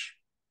approach.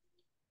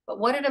 But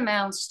what it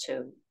amounts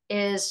to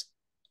is,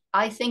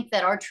 I think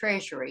that our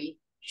Treasury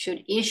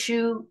should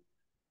issue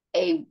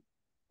a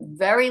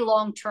very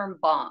long-term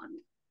bond,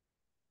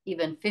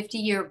 even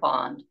 50-year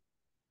bond,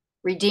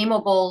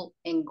 redeemable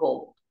in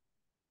gold.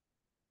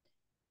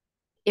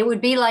 It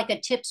would be like a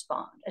TIPS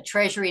bond, a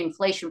Treasury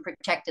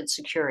inflation-protected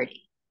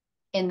security,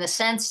 in the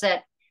sense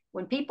that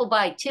when people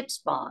buy TIPS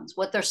bonds,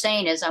 what they're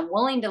saying is, I'm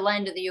willing to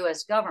lend to the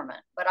US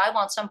government, but I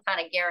want some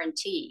kind of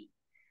guarantee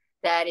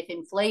that if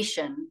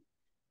inflation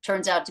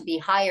turns out to be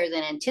higher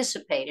than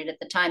anticipated at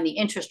the time the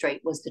interest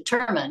rate was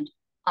determined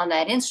on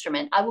that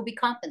instrument, I will be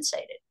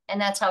compensated.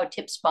 And that's how a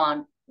TIPS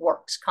bond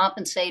works,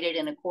 compensated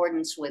in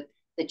accordance with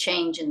the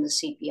change in the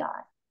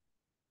CPI.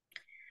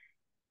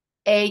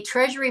 A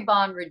Treasury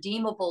bond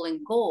redeemable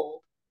in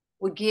gold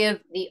would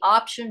give the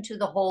option to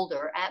the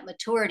holder at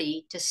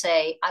maturity to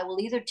say, I will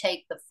either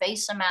take the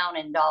face amount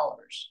in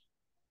dollars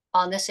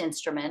on this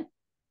instrument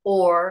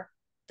or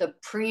the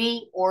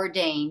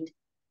preordained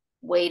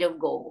weight of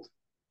gold,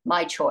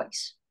 my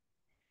choice.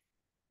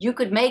 You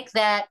could make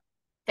that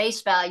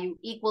face value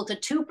equal to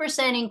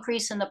 2%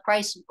 increase in the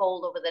price of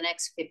gold over the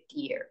next 50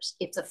 years.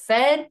 If the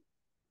Fed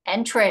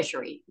and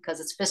Treasury, because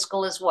it's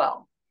fiscal as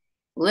well,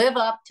 live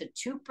up to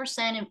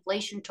 2%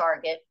 inflation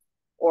target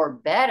or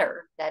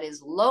better, that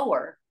is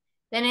lower,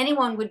 then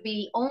anyone would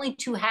be only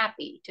too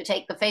happy to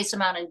take the face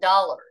amount in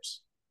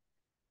dollars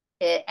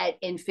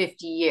in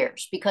 50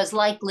 years, because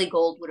likely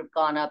gold would have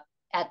gone up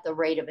at the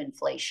rate of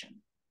inflation.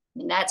 I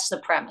mean, that's the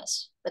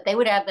premise, but they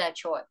would have that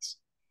choice.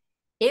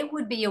 It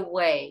would be a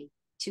way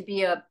to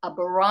be a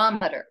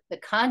barometer, the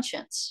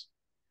conscience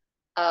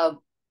of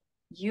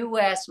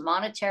US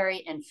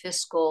monetary and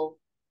fiscal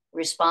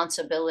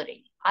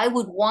responsibility. I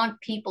would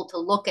want people to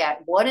look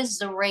at what is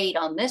the rate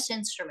on this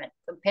instrument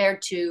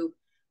compared to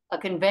a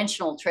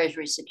conventional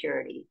Treasury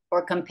security,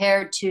 or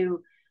compared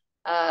to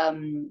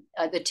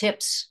the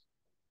TIPS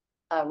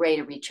rate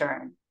of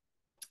return,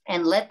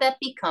 and let that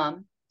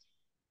become,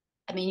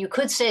 I mean, you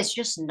could say it's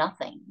just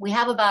nothing. We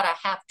have about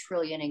 $500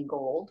 billion in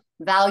gold,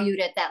 valued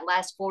at that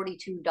last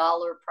 $42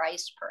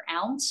 price per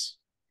ounce.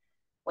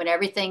 when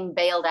everything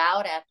bailed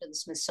out after the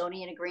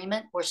Smithsonian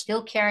agreement, we're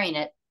still carrying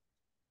it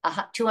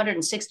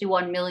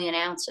 261 million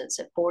ounces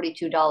at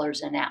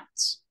 $42 an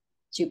ounce.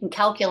 So you can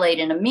calculate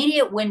an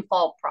immediate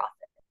windfall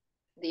profit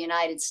for the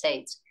United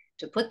States.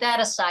 To put that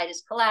aside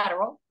as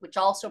collateral, which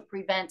also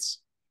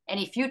prevents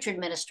any future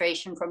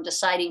administration from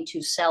deciding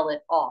to sell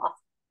it off,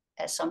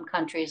 as some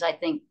countries, I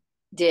think,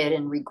 did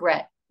and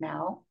regret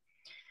now.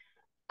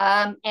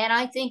 And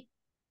I think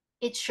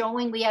it's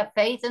showing we have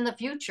faith in the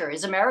future.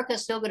 Is America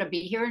still going to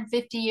be here in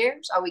 50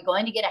 years? Are we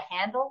going to get a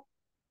handle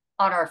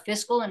on our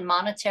fiscal and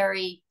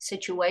monetary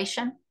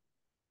situation?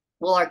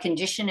 Will our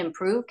condition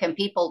improve? Can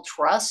people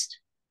trust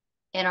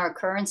in our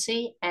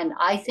currency? And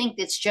I think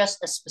it's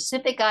just a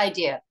specific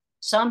idea.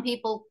 Some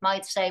people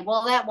might say,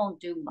 well, that won't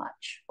do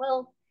much.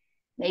 Well,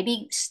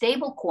 maybe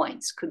stable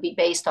coins could be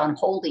based on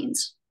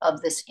holdings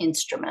of this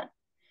instrument.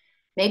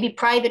 Maybe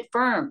private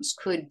firms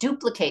could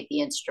duplicate the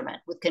instrument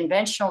with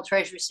conventional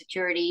Treasury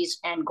securities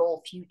and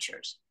gold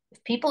futures.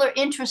 If people are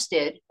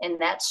interested in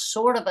that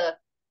sort of a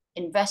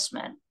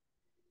investment,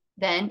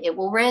 then it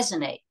will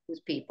resonate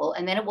with people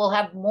and then it will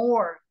have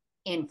more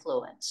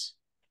influence.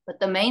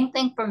 But the main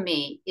thing for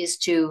me is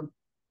to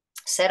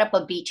set up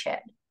a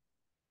beachhead,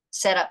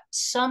 set up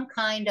some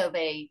kind of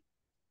a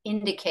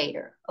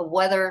indicator of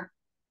whether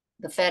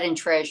the Fed and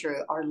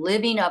Treasury are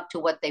living up to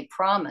what they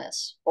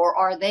promise, or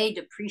are they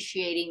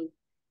depreciating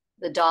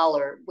the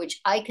dollar, which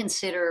I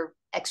consider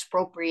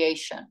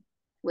expropriation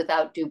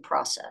without due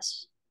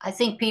process. I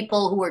think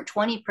people who are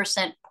 20%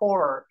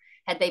 poorer,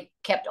 had they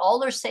kept all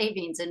their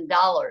savings in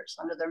dollars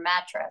under their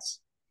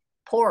mattress,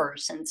 poorer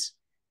since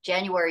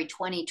January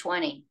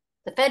 2020,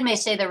 the Fed may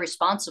say they're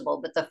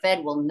responsible, but the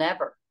Fed will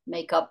never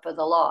make up for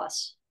the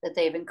loss that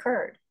they've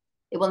incurred.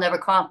 It will never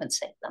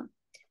compensate them.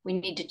 We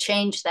need to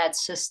change that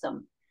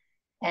system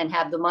and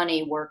have the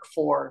money work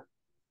for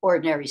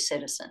ordinary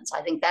citizens.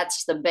 I think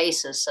that's the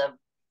basis of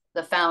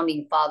the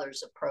founding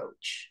fathers'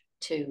 approach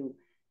to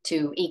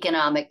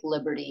economic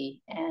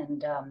liberty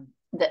and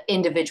the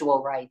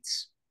individual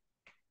rights.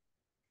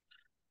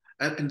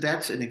 And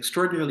that's an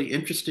extraordinarily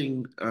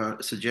interesting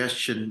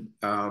suggestion.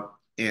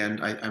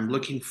 And I'm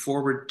looking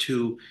forward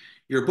to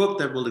your book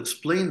that will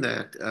explain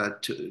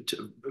that to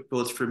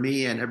both for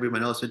me and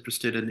everyone else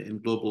interested in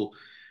global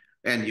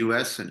and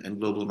US and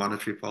global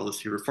monetary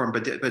policy reform.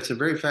 But it's a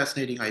very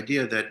fascinating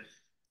idea that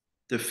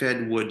the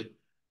Fed would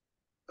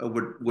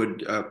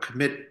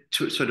commit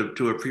to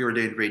to a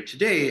preordained rate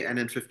today, and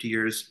in 50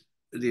 years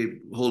the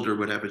holder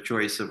would have a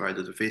choice of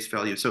either the face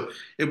value. So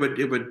it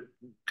would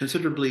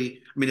considerably,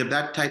 I mean, if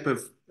that type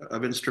of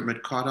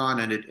instrument caught on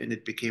and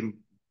it became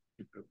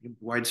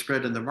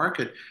widespread in the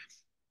market,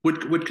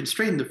 would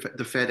constrain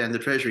the Fed and the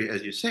Treasury,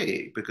 as you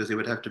say, because they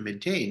would have to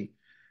maintain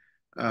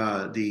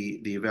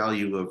the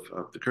value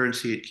of the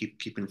currency and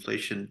keep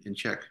inflation in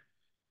check.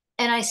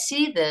 And I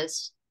see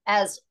this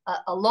as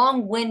a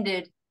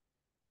long-winded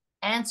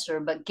answer,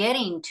 but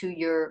getting to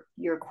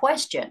your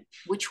question,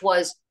 which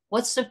was,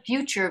 what's the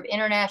future of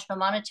international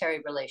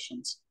monetary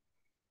relations?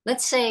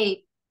 Let's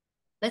say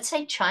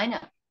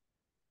China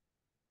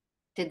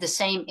did the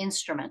same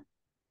instrument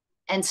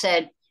and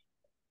said,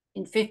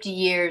 in 50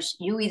 years,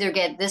 you either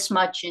get this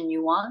much in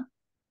yuan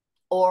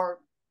or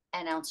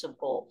an ounce of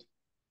gold.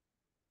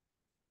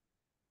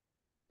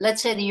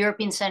 Let's say the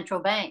European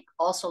Central Bank,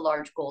 also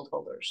large gold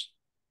holders,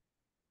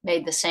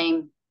 made the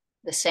same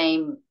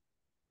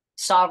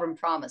sovereign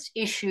promise,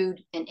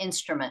 issued an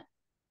instrument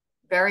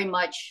very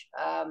much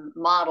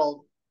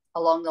modeled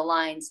along the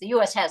lines, the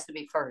US has to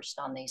be first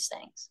on these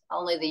things.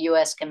 Only the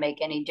US can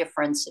make any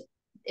difference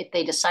if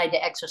they decide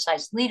to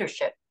exercise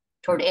leadership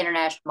toward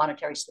international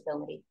monetary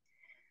stability.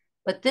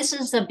 But this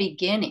is the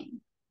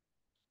beginning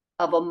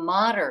of a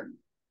modern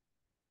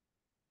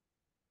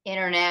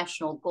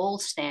international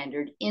gold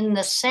standard, in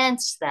the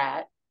sense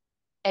that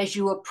as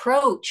you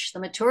approach the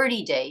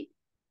maturity date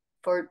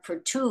for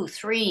 2,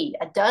 3,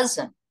 a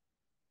dozen,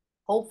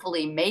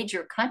 hopefully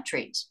major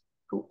countries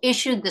who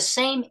issued the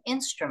same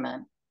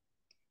instrument,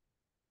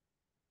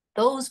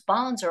 those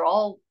bonds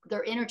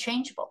they're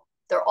interchangeable.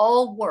 They're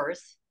all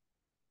worth,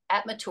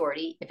 at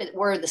maturity, if it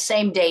were the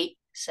same date,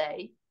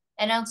 say,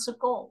 an ounce of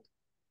gold.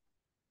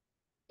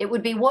 It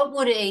would be, what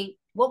would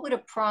a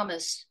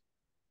promise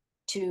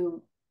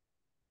to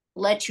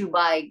let you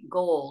buy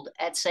gold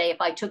at, say,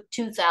 if I took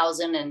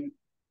 2,000 and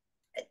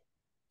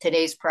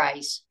today's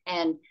price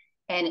and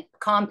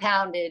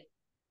compounded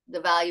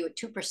the value at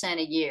 2%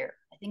 a year,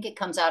 I think it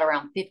comes out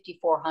around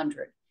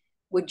 5,400.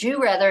 Would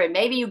you rather, and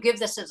maybe you give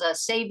this as a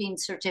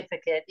savings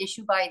certificate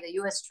issued by the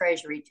US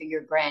Treasury to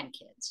your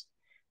grandkids,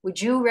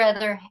 would you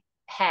rather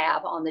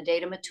have on the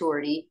date of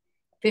maturity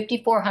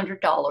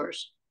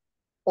 $5,400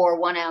 or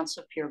 1 ounce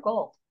of pure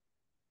gold?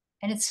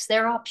 And it's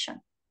their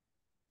option.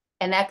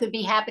 And that could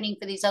be happening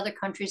for these other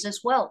countries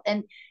as well.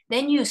 And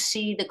then you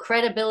see the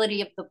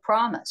credibility of the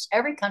promise.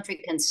 Every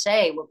country can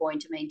say we're going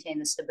to maintain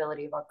the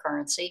stability of our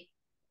currency,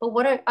 but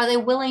what are they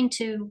willing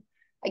to,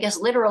 I guess,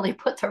 literally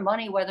put their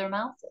money where their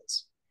mouth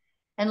is?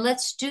 And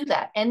let's do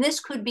that. And this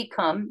could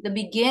become the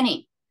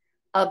beginning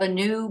of a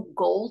new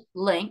gold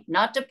link,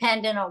 not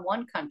dependent on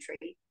one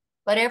country,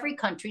 But every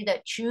country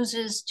that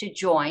chooses to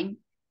join,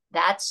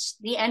 that's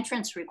the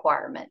entrance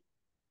requirement.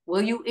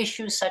 Will you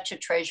issue such a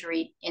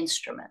Treasury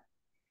instrument?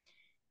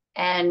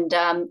 And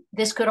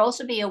this could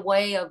also be a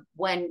way of,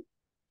 when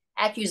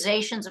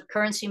accusations of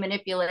currency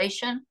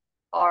manipulation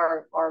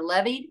are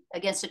levied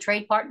against a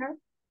trade partner,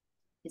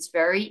 it's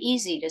very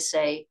easy to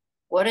say,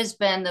 what has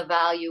been the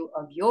value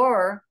of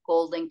your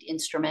gold-linked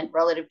instrument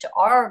relative to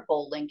our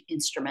gold-linked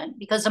instrument?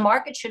 Because the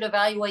market should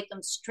evaluate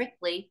them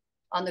strictly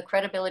on the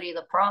credibility of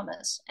the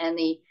promise and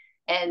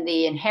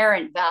the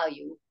inherent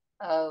value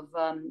of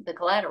the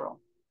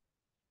collateral.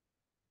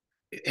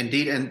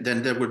 Indeed, and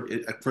then there would,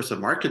 of course, the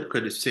market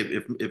could say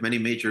if many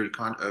major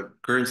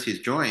currencies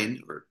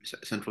join or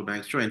central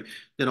banks join,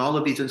 then all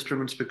of these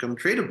instruments become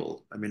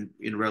tradable. I mean,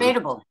 in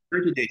relative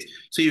 30 days.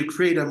 So you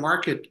create a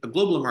market, a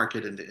global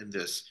market in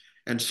this,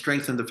 and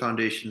strengthen the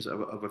foundations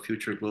of a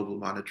future global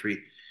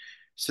monetary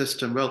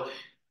system. Well,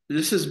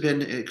 this has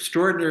been an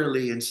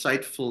extraordinarily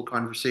insightful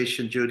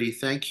conversation, Judy.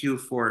 Thank you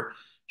for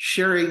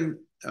sharing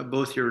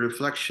both your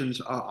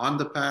reflections on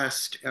the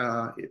past,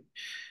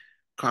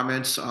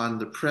 comments on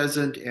the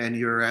present, and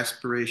your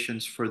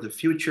aspirations for the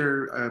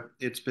future.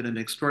 It's been an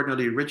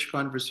extraordinarily rich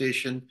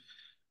conversation.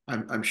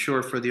 I'm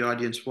sure for the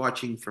audience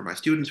watching, for my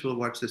students who will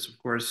watch this, of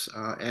course,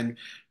 and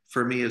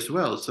for me as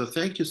well. So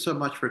thank you so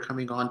much for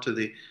coming on to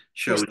the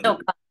show.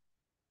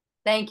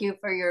 Thank you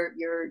for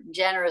your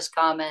generous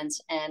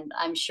comments, and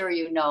I'm sure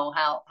you know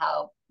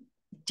how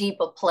deep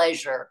a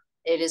pleasure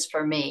it is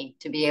for me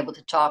to be able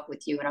to talk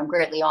with you, and I'm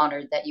greatly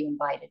honored that you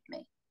invited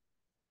me.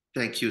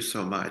 Thank you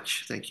so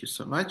much. Thank you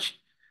so much.